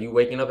saying? Are you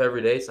waking up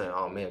every day saying,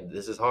 "Oh man,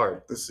 this is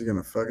hard. This is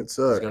gonna fucking This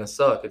is suck. gonna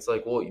suck"? It's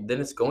like, well,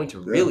 then it's going to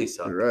Yeah, really you're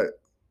suck, right.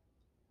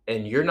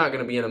 and you're not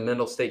going to be in a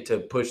mental state to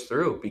push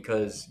through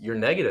because you're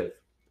negative.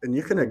 And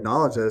you can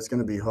acknowledge that it's going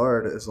to be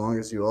hard as long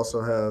as you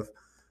also have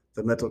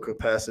the mental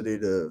capacity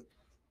to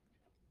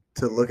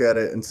look at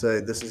it and say,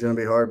 this is going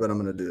to be hard, but I'm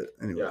going to do it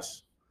Yeah.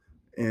 anyways.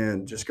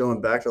 And just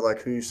going back to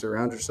like who you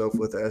surround yourself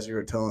with, as you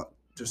were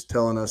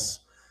telling us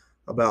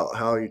about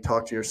how you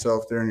talk to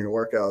yourself during your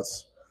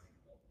workouts,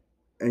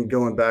 and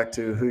going back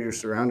to who you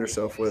surround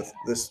yourself with,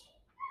 this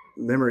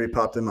memory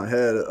popped in my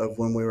head of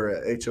when we were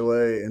at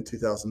HOA in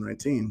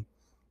 2019,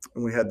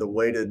 and we had the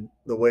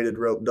weighted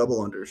rope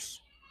double unders.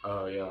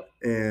 Oh yeah.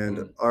 And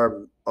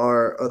Mm.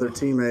 our other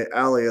teammate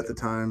Allie at the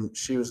time,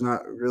 she was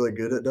not really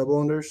good at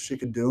double unders. She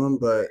could do them,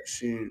 but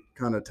she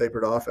kind of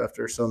tapered off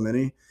after so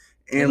many.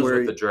 And And it was with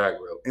we're the drag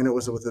rope, and it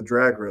was with the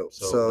drag rope,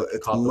 so so like it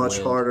it's caught the much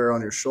wind. harder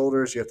on your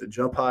shoulders. You have to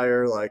jump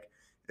higher, like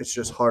it's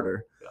just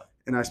harder. Yeah.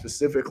 And I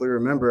specifically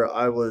remember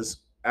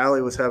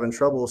Allie was having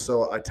trouble,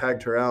 so I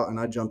tagged her out and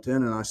I jumped in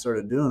and I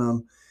started doing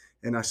them,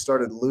 and I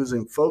started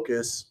losing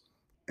focus,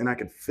 and I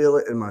could feel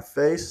it in my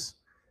face,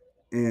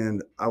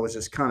 and I was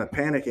just kind of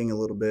panicking a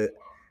little bit.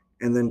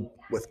 And then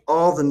with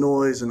all the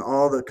noise and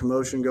all the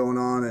commotion going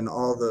on and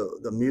all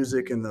the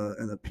music and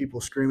the people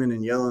screaming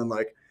and yelling,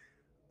 like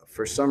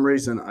for some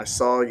reason I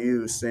saw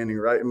you standing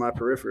right in my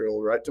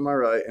peripheral, right to my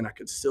right, and I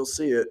could still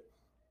see it.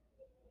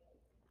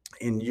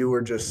 And you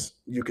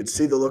could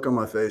see the look on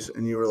my face,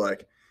 and you were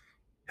like,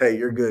 "Hey,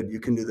 you're good. You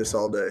can do this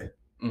all day."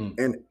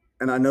 Mm.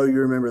 And I know you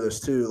remember this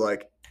too.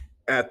 Like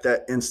at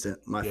that instant,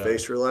 my Yeah.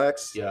 face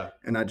relaxed, Yeah.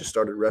 and I just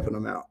started repping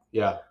them out.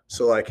 Yeah.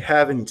 So like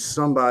having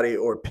somebody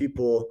or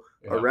people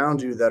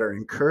around you that are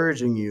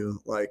encouraging you,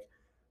 like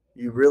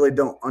you really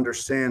don't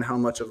understand how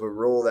much of a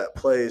role that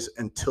plays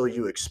until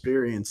you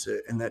experience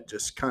it, and that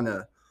just kind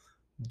of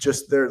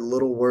just their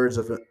little words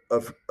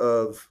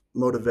of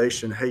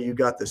motivation. Hey, you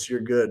got this.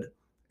 You're good.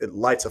 It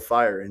lights a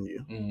fire in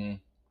you. Mm-hmm.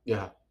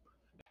 Yeah.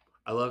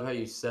 I love how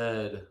you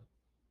said,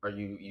 or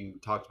you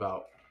talked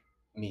about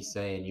me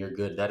saying you're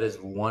good. That is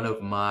one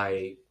of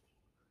my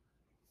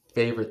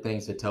favorite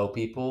things to tell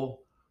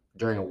people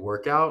during a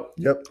workout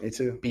Yep, me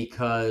too.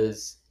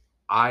 because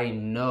I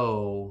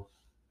know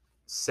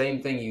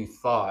same thing you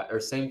thought or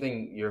same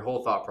thing your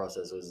whole thought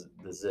process was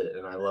this it.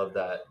 And I love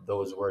that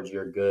those words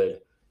you're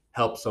good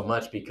help so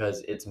much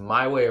because it's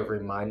my way of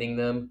reminding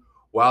them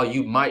while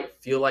you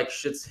might feel like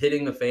shit's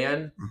hitting the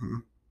fan, Mm-hmm.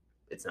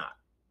 it's not.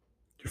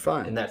 You're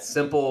fine. And that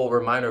simple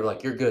reminder of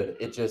like you're good,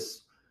 it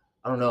just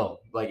I don't know,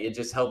 like it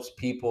just helps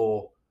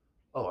people.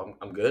 Oh,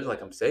 I'm good,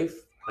 like I'm safe,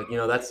 like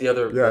Yeah, that's the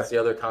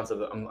other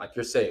concept. I'm like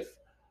you're safe,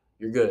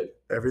 you're good,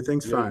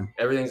 everything's you're fine.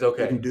 everything's You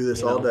can okay, do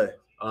this all day.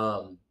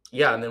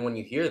 yeah. And then when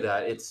you hear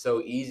that, it's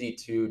so easy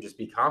to just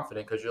be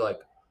confident because you're like,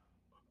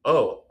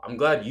 oh, I'm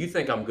glad you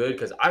think I'm good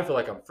because I feel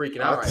like I'm freaking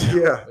out right now.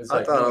 Yeah, It's I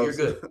like, thought no, I you're was.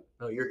 good,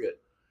 no, you're good.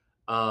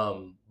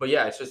 But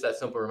yeah, it's just that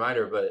simple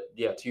reminder. But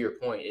yeah, to your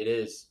point, it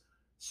is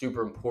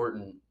super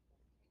important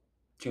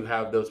to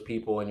have those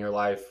people in your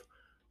life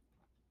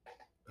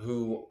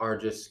who are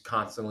just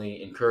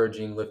constantly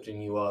encouraging,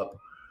 lifting you up.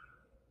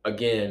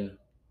 Again,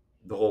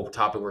 the whole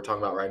topic we're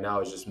talking about right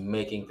now is just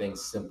making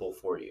things simple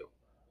for you,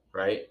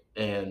 right?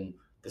 And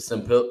the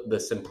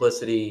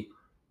simplicity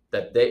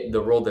that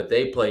the role that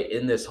they play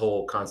in this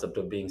whole concept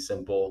of being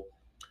simple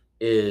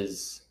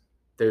is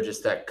they're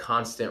just that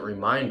constant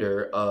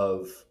reminder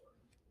of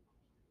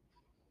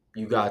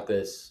you got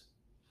this.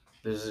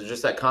 This is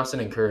just that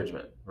constant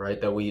encouragement, right?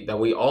 That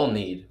we all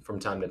need from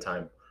time to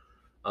time.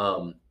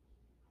 Um,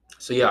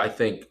 so yeah, I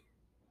think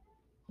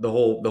the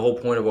whole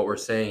point of what we're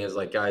saying is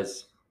like,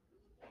 guys,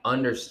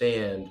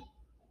 understand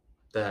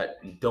that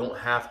you don't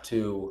have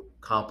to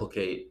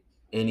complicate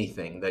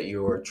anything that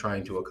you're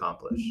trying to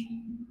accomplish,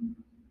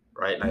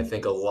 right? And I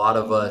think a lot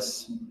of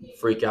us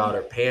freak out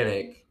or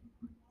panic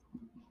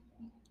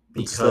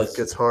When stuff because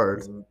gets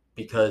hard.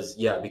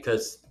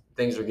 because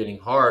things are getting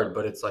hard,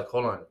 but it's like,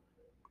 hold on,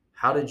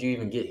 how did you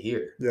even get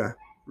here? Yeah,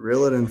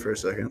 reel it in for a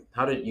second.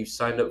 How did you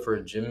signed up for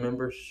a gym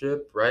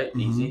membership, right?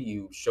 Easy. Mm-hmm.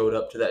 You showed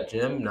up to that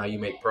gym, now you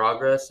make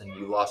progress and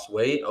you lost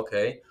weight,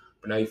 okay,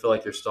 but now you feel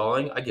like you're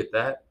stalling. I get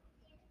that.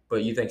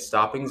 But you think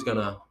stopping's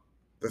gonna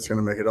That's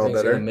gonna make it you all think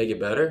it's gonna better. make it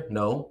better?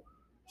 No.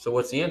 So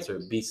what's the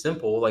answer? Be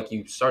simple, like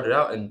you started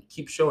out, and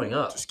keep showing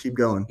up. Just keep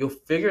going. You'll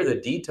figure the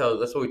details.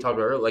 That's what we talked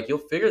about earlier. Like you'll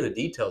figure the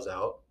details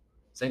out.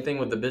 Same thing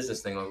with the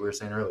business thing, like we were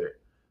saying earlier.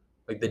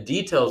 Like the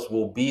details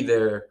will be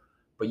there,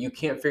 but you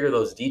can't figure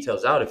those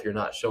details out if you're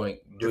not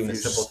doing the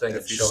simple thing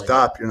of If you showing up.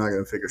 stop, you're not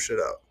gonna figure shit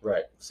out.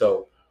 Right.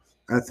 So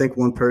I think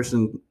one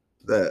person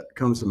that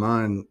comes to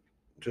mind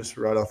just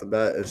right off the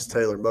bat is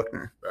Taylor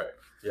Buckner. right.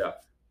 Yeah.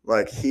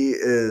 Like he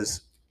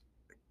is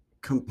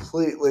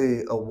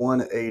completely a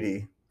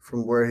 180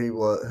 from where he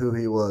was, who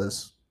he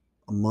was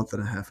a month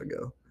and a half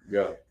ago.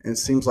 Yeah. And it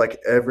seems like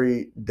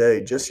every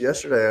day, just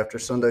yesterday after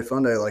Sunday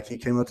Fun Day, like he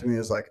came up to me and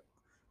was like,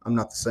 I'm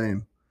not the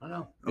same. I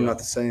know. I'm Yeah. not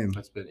the same.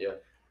 That's been yeah.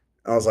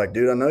 I was like,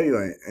 dude, I know you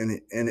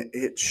ain't. And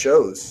it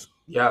shows.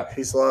 Yeah.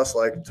 He's lost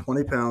like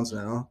 20 pounds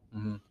now.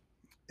 Mm-hmm.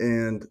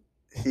 And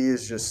he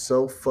is just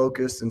so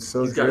focused and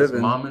so He's got his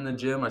driven. mom in the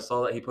gym. I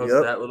saw that he posted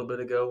Yep. that a little bit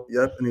ago.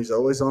 Yep. And he's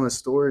always on his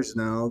stories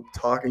now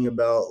talking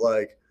about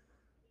like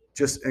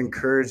just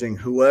encouraging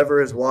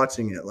whoever is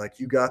watching it. Like,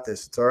 you got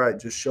this. It's all right.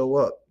 Just show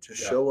up.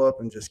 Just Yeah. show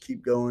up and just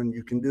keep going.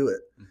 You can do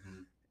it.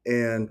 Mm-hmm.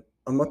 And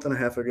a month and a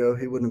half ago,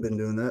 he wouldn't have been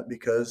doing that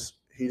because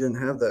he didn't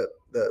have that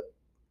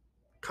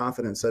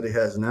confidence that he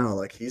has now.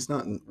 Like, he's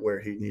not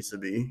where he needs to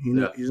be.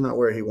 He's not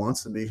where he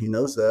wants to be. He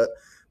knows that,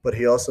 but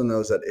he also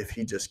knows that if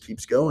he just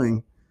keeps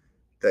going,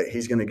 that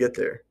he's going to get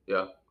there.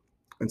 Yeah.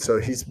 And so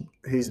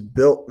he's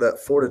built that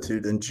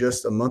fortitude in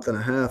just a month and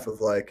a half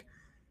of like,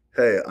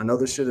 hey, I know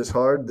this shit is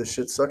hard. This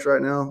shit sucks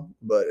right now,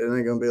 but it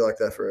ain't gonna be like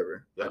that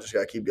forever. Yeah. I just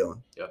gotta keep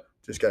going. Yeah.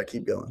 Just gotta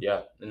keep going.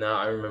 Yeah. And now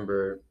I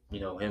remember,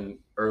 him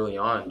early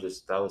on,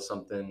 just that was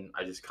something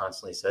I just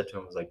constantly said to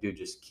him. I was like, dude,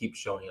 just keep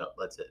showing up.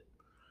 That's it.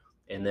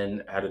 And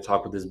then I had to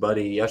talk with his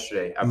buddy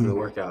yesterday after the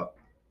workout.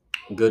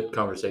 Good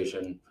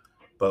conversation.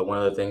 But one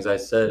of the things I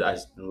said, I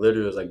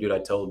literally was like, dude, I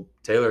told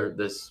Taylor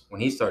this when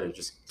he started,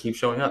 just keep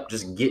showing up.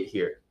 Just get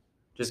here.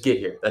 Just get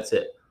here. That's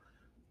it.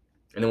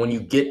 And then when you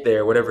get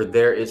there, whatever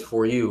there is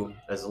for you,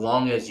 as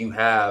long as you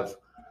have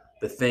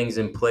the things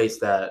in place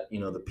that,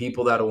 the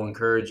people that will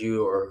encourage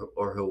you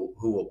or who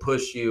will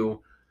push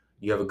you,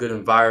 you have a good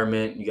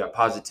environment, you got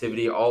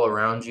positivity all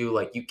around you,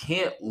 like you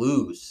can't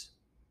lose.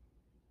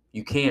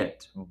 You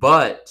can't.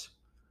 But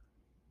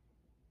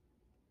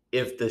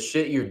if the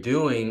shit you're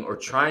doing or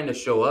trying to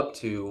show up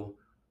to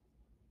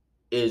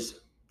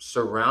is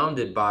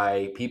surrounded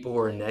by people who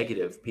are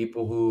negative,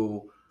 people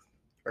who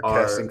Or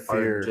casting are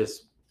fear.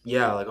 just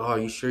like, oh, are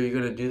you sure you're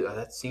gonna do that?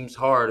 That seems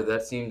hard. Or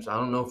that seems I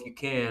don't know if you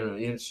can. And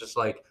it's just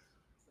like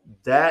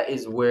that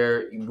is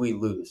where we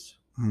lose,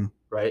 Mhm.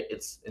 right?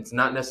 It's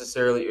not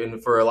necessarily,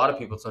 and for a lot of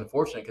people, it's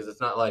unfortunate because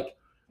it's not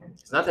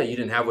that you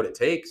didn't have what it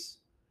takes.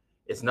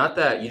 It's not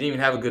that you didn't even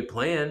have a good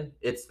plan.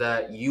 It's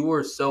that you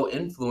were so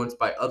influenced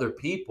by other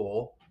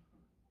people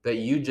that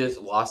you just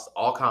lost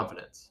all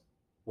confidence.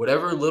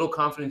 Whatever little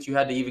confidence you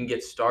had to even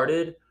get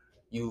started,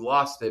 you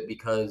lost it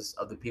because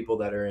of the people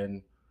that are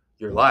in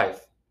your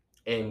life.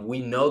 And we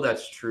know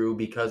that's true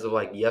because of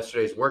like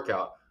yesterday's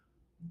workout.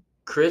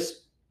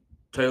 Chris,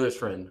 Taylor's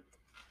friend,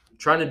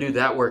 trying to do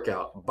that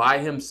workout by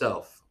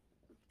himself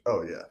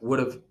Oh yeah. would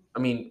have, I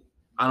mean,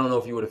 I don't know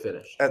if he would have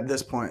finished. At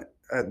this point,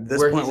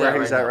 Where he's where at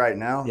he's right at now. right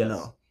now, Yes.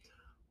 no.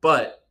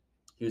 But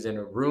he was in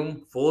a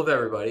room full of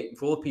everybody,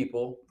 full of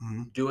people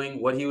Mhm.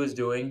 doing what he was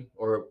doing,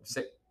 or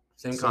same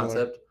Similar.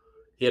 concept.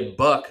 He had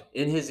Buck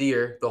in his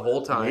ear the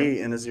whole time.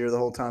 Me in his ear the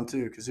whole time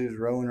too, because he was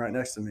rowing right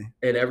next to me.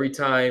 And every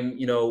time,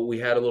 we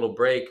had a little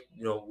break,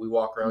 we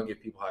walk around,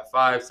 give people high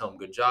fives, tell them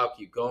good job,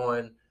 keep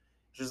going.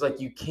 It's just like,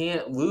 you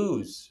can't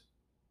lose.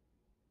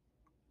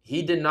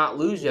 He did not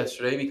lose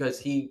yesterday because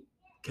he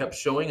kept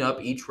showing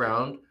up each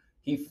round.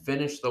 He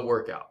finished the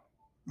workout.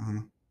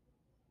 Mhm.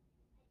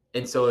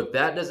 And so if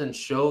that doesn't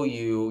show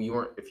you,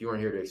 if you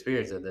weren't here to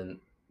experience it, then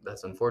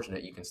that's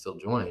unfortunate. You can still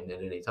join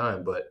at any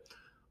time. But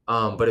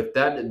if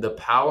that, the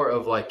power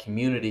of like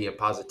community and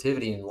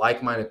positivity and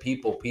like-minded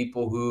people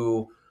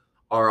who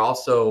are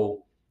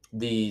also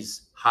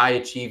these high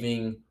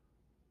achieving,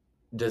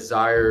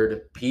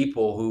 desired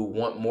people who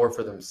want more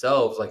for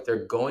themselves, like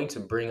they're going to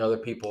bring other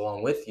people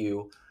along with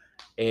you.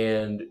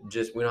 And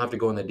just, we don't have to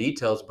go in the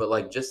details, but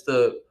like just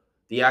the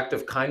act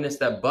of kindness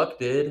that Buck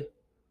did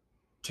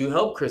to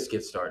help Chris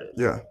get started.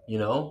 Yeah.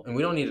 And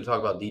we don't need to talk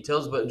about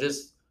details, but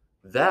just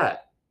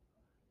that.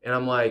 And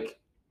I'm like,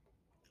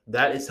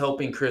 that is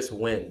helping Chris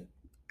win.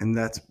 And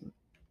that's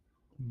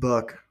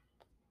Buck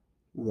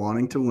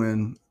wanting to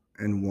win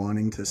and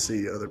wanting to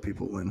see other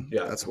people win.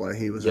 Yeah. That's why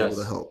he was Yes.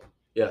 able to help.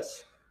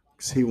 Yes.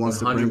 Because he wants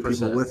to bring 100%.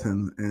 people with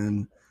him.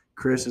 And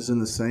Chris is in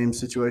the same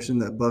situation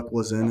that Buck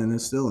was in and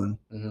is still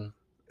in,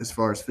 as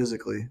far as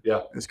physically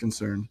is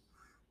concerned.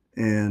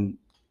 And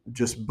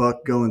just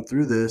Buck going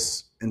through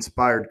this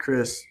inspired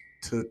Chris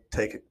to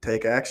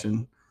take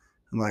action.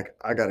 And like,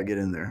 I got to get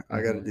in there.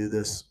 I got to do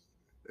this.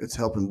 It's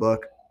helping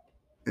Buck,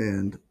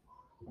 and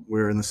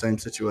we're in the same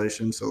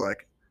situation. So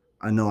like,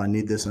 I know I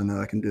need this. I know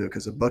I can do it,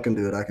 because if Buck can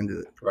do it, I can do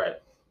it. Right.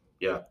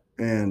 Yeah.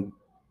 And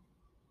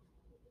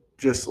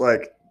just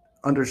like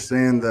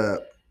understand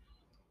that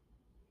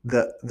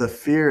the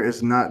fear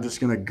is not just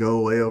going to go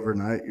away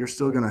overnight. You're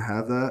still going to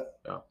have that.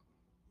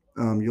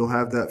 Yeah. You'll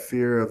have that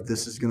fear of,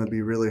 this is going to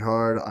be really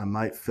hard. I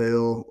might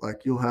fail.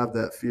 Like, you'll have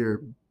that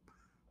fear.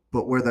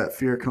 But where that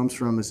fear comes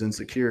from is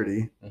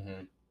insecurity.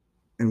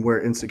 And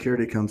where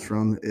insecurity comes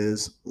from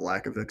is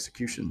lack of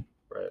execution.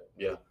 Right.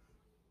 Yeah.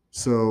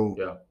 So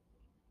Yeah.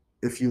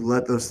 if you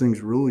let those things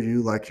rule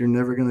you, like, you're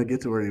never going to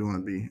get to where you want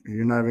to be.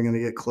 You're not even going to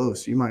get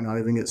close. You might not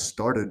even get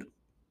started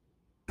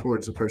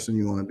towards the person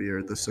you want to be,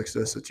 or the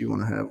success that you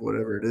want to have,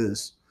 whatever it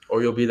is.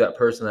 Or you'll be that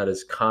person that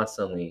is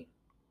constantly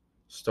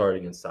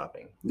starting and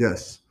stopping.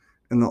 Yes.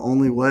 And the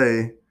only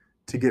way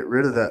to get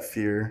rid of that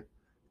fear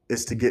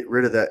is to get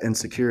rid of that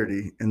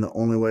insecurity. And the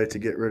only way to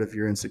get rid of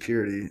your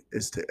insecurity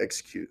is to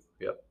execute.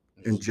 Yep.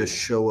 And just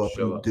show up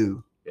and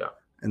do. Yeah.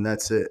 And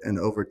that's it. And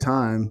over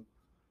time,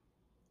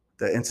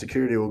 that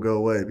insecurity will go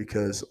away,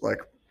 because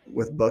like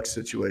with Buck's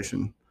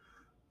situation,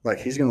 like,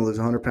 he's going to lose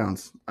 100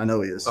 pounds. I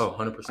know he is. Oh,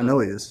 100%. I know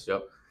he is.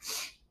 Yep.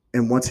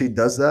 And once he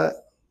does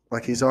that,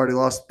 like, he's already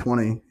lost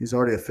 20. He's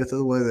already a fifth of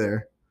the way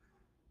there.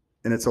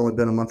 And it's only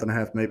been a month and a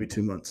half, maybe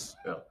 2 months.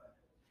 Yeah.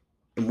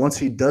 And once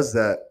he does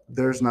that,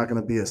 there's not going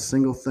to be a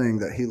single thing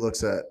that he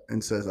looks at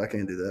and says, I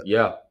can't do that.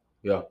 Yeah.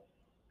 Yeah.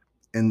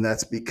 And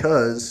that's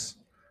because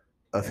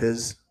of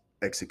his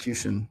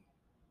execution.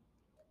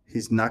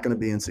 He's not going to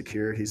be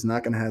insecure. He's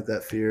not going to have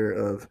that fear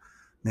of,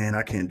 man,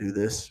 I can't do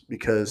this,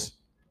 because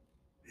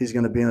he's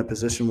going to be in a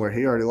position where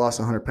he already lost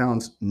 100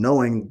 pounds,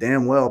 knowing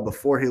damn well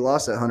before he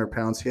lost that 100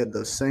 pounds, he had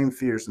those same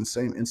fears and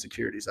same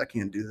insecurities. I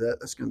can't do that.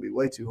 That's going to be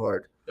way too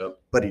hard. Yep.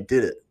 But he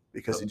did it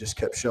because he just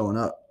kept showing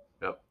up.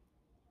 Yep.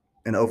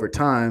 And over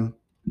time,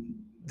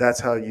 that's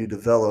how you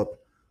develop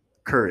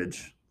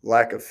courage,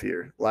 lack of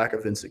fear, lack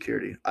of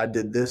insecurity. I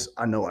did this.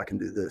 I know I can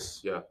do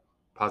this. Yeah.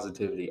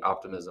 Positivity,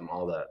 optimism,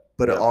 all that.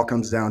 But it all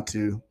comes down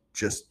to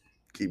just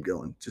keep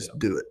going. Just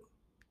do it.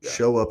 Yeah.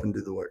 Show up and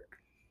do the work.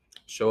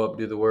 Show up,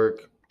 do the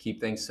work,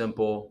 keep things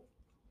simple.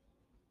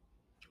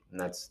 And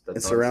that's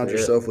and surround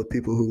yourself with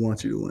people who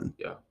want you to win.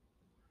 Yeah.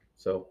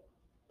 So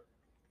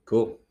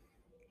cool.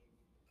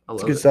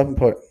 It's a good stopping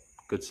point.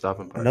 Good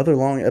stopping point. Another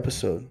long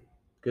episode.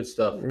 Good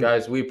stuff.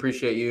 Guys, we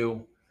appreciate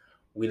you.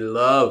 We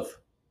love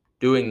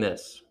doing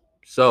this.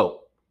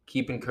 So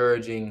keep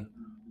encouraging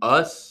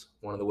us.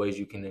 One of the ways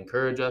you can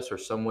encourage us, or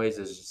some ways,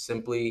 is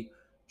simply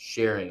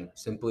sharing,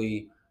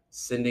 simply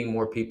sending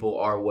more people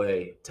our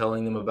way,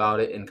 telling them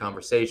about it in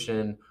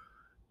conversation,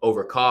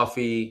 over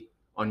coffee,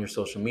 on your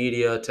social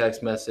media,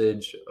 text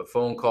message, a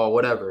phone call,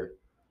 whatever.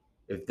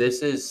 If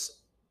this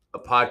is a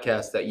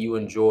podcast that you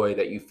enjoy,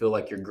 that you feel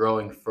like you're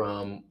growing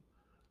from,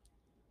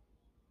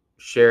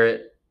 share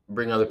it,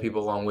 bring other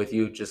people along with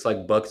you, just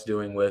like Buck's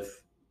doing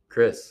with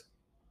Chris.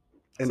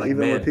 It's And like,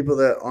 even with man, people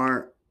that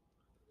aren't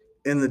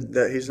in the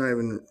that he's not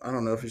even, I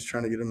don't know if he's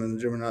trying to get them in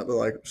the gym or not, but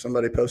like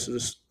somebody posted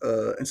this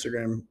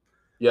Instagram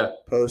yeah,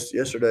 post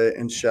yesterday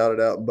and shouted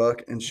out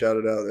Buck and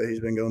shouted out that he's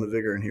been going to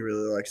Vigor and he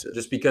really likes it.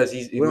 just because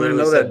he We don't even literally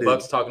know that said dude.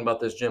 Buck's talking about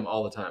this gym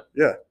all the time.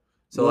 Yeah.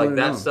 So like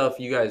that stuff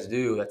you guys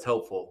do, that's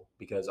helpful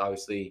because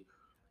obviously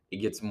it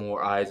gets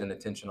more eyes and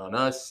attention on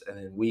us, and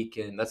then we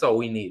can. That's all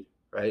we need,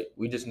 right?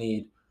 We just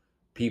need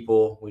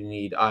people. We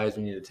need eyes.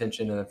 We need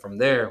attention, and then from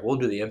there, we'll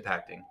do the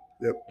impacting.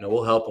 Yep.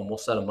 We'll help them. We'll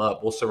set them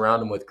up. We'll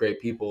surround them with great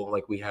people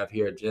like we have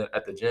here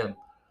at the gym.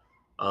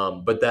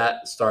 But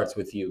that starts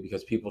with you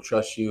because people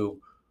trust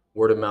you.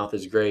 Word of mouth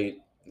is great.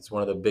 It's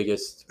one of the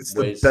biggest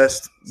ways.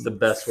 It's the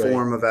best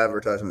form way. of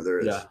advertisement there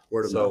is. Yeah.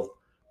 Word of mouth.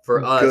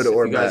 For us, good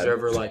or if you guys bad. are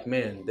ever like,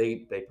 man,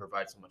 they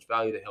provide so much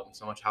value, they help me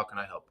so much, how can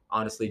I help?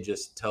 Honestly,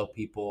 just tell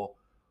people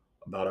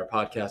about our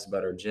podcast,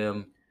 about our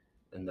gym,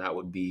 and that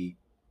would mean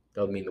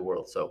the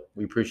world. So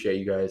we appreciate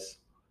you guys.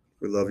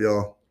 We love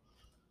y'all.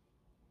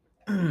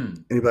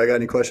 Anybody got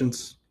any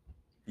questions?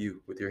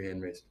 You with your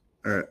hand raised.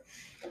 All right.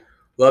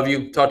 Love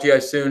you. Talk to you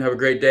guys soon. Have a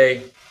great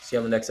day. See you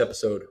on the next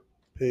episode.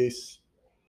 Peace.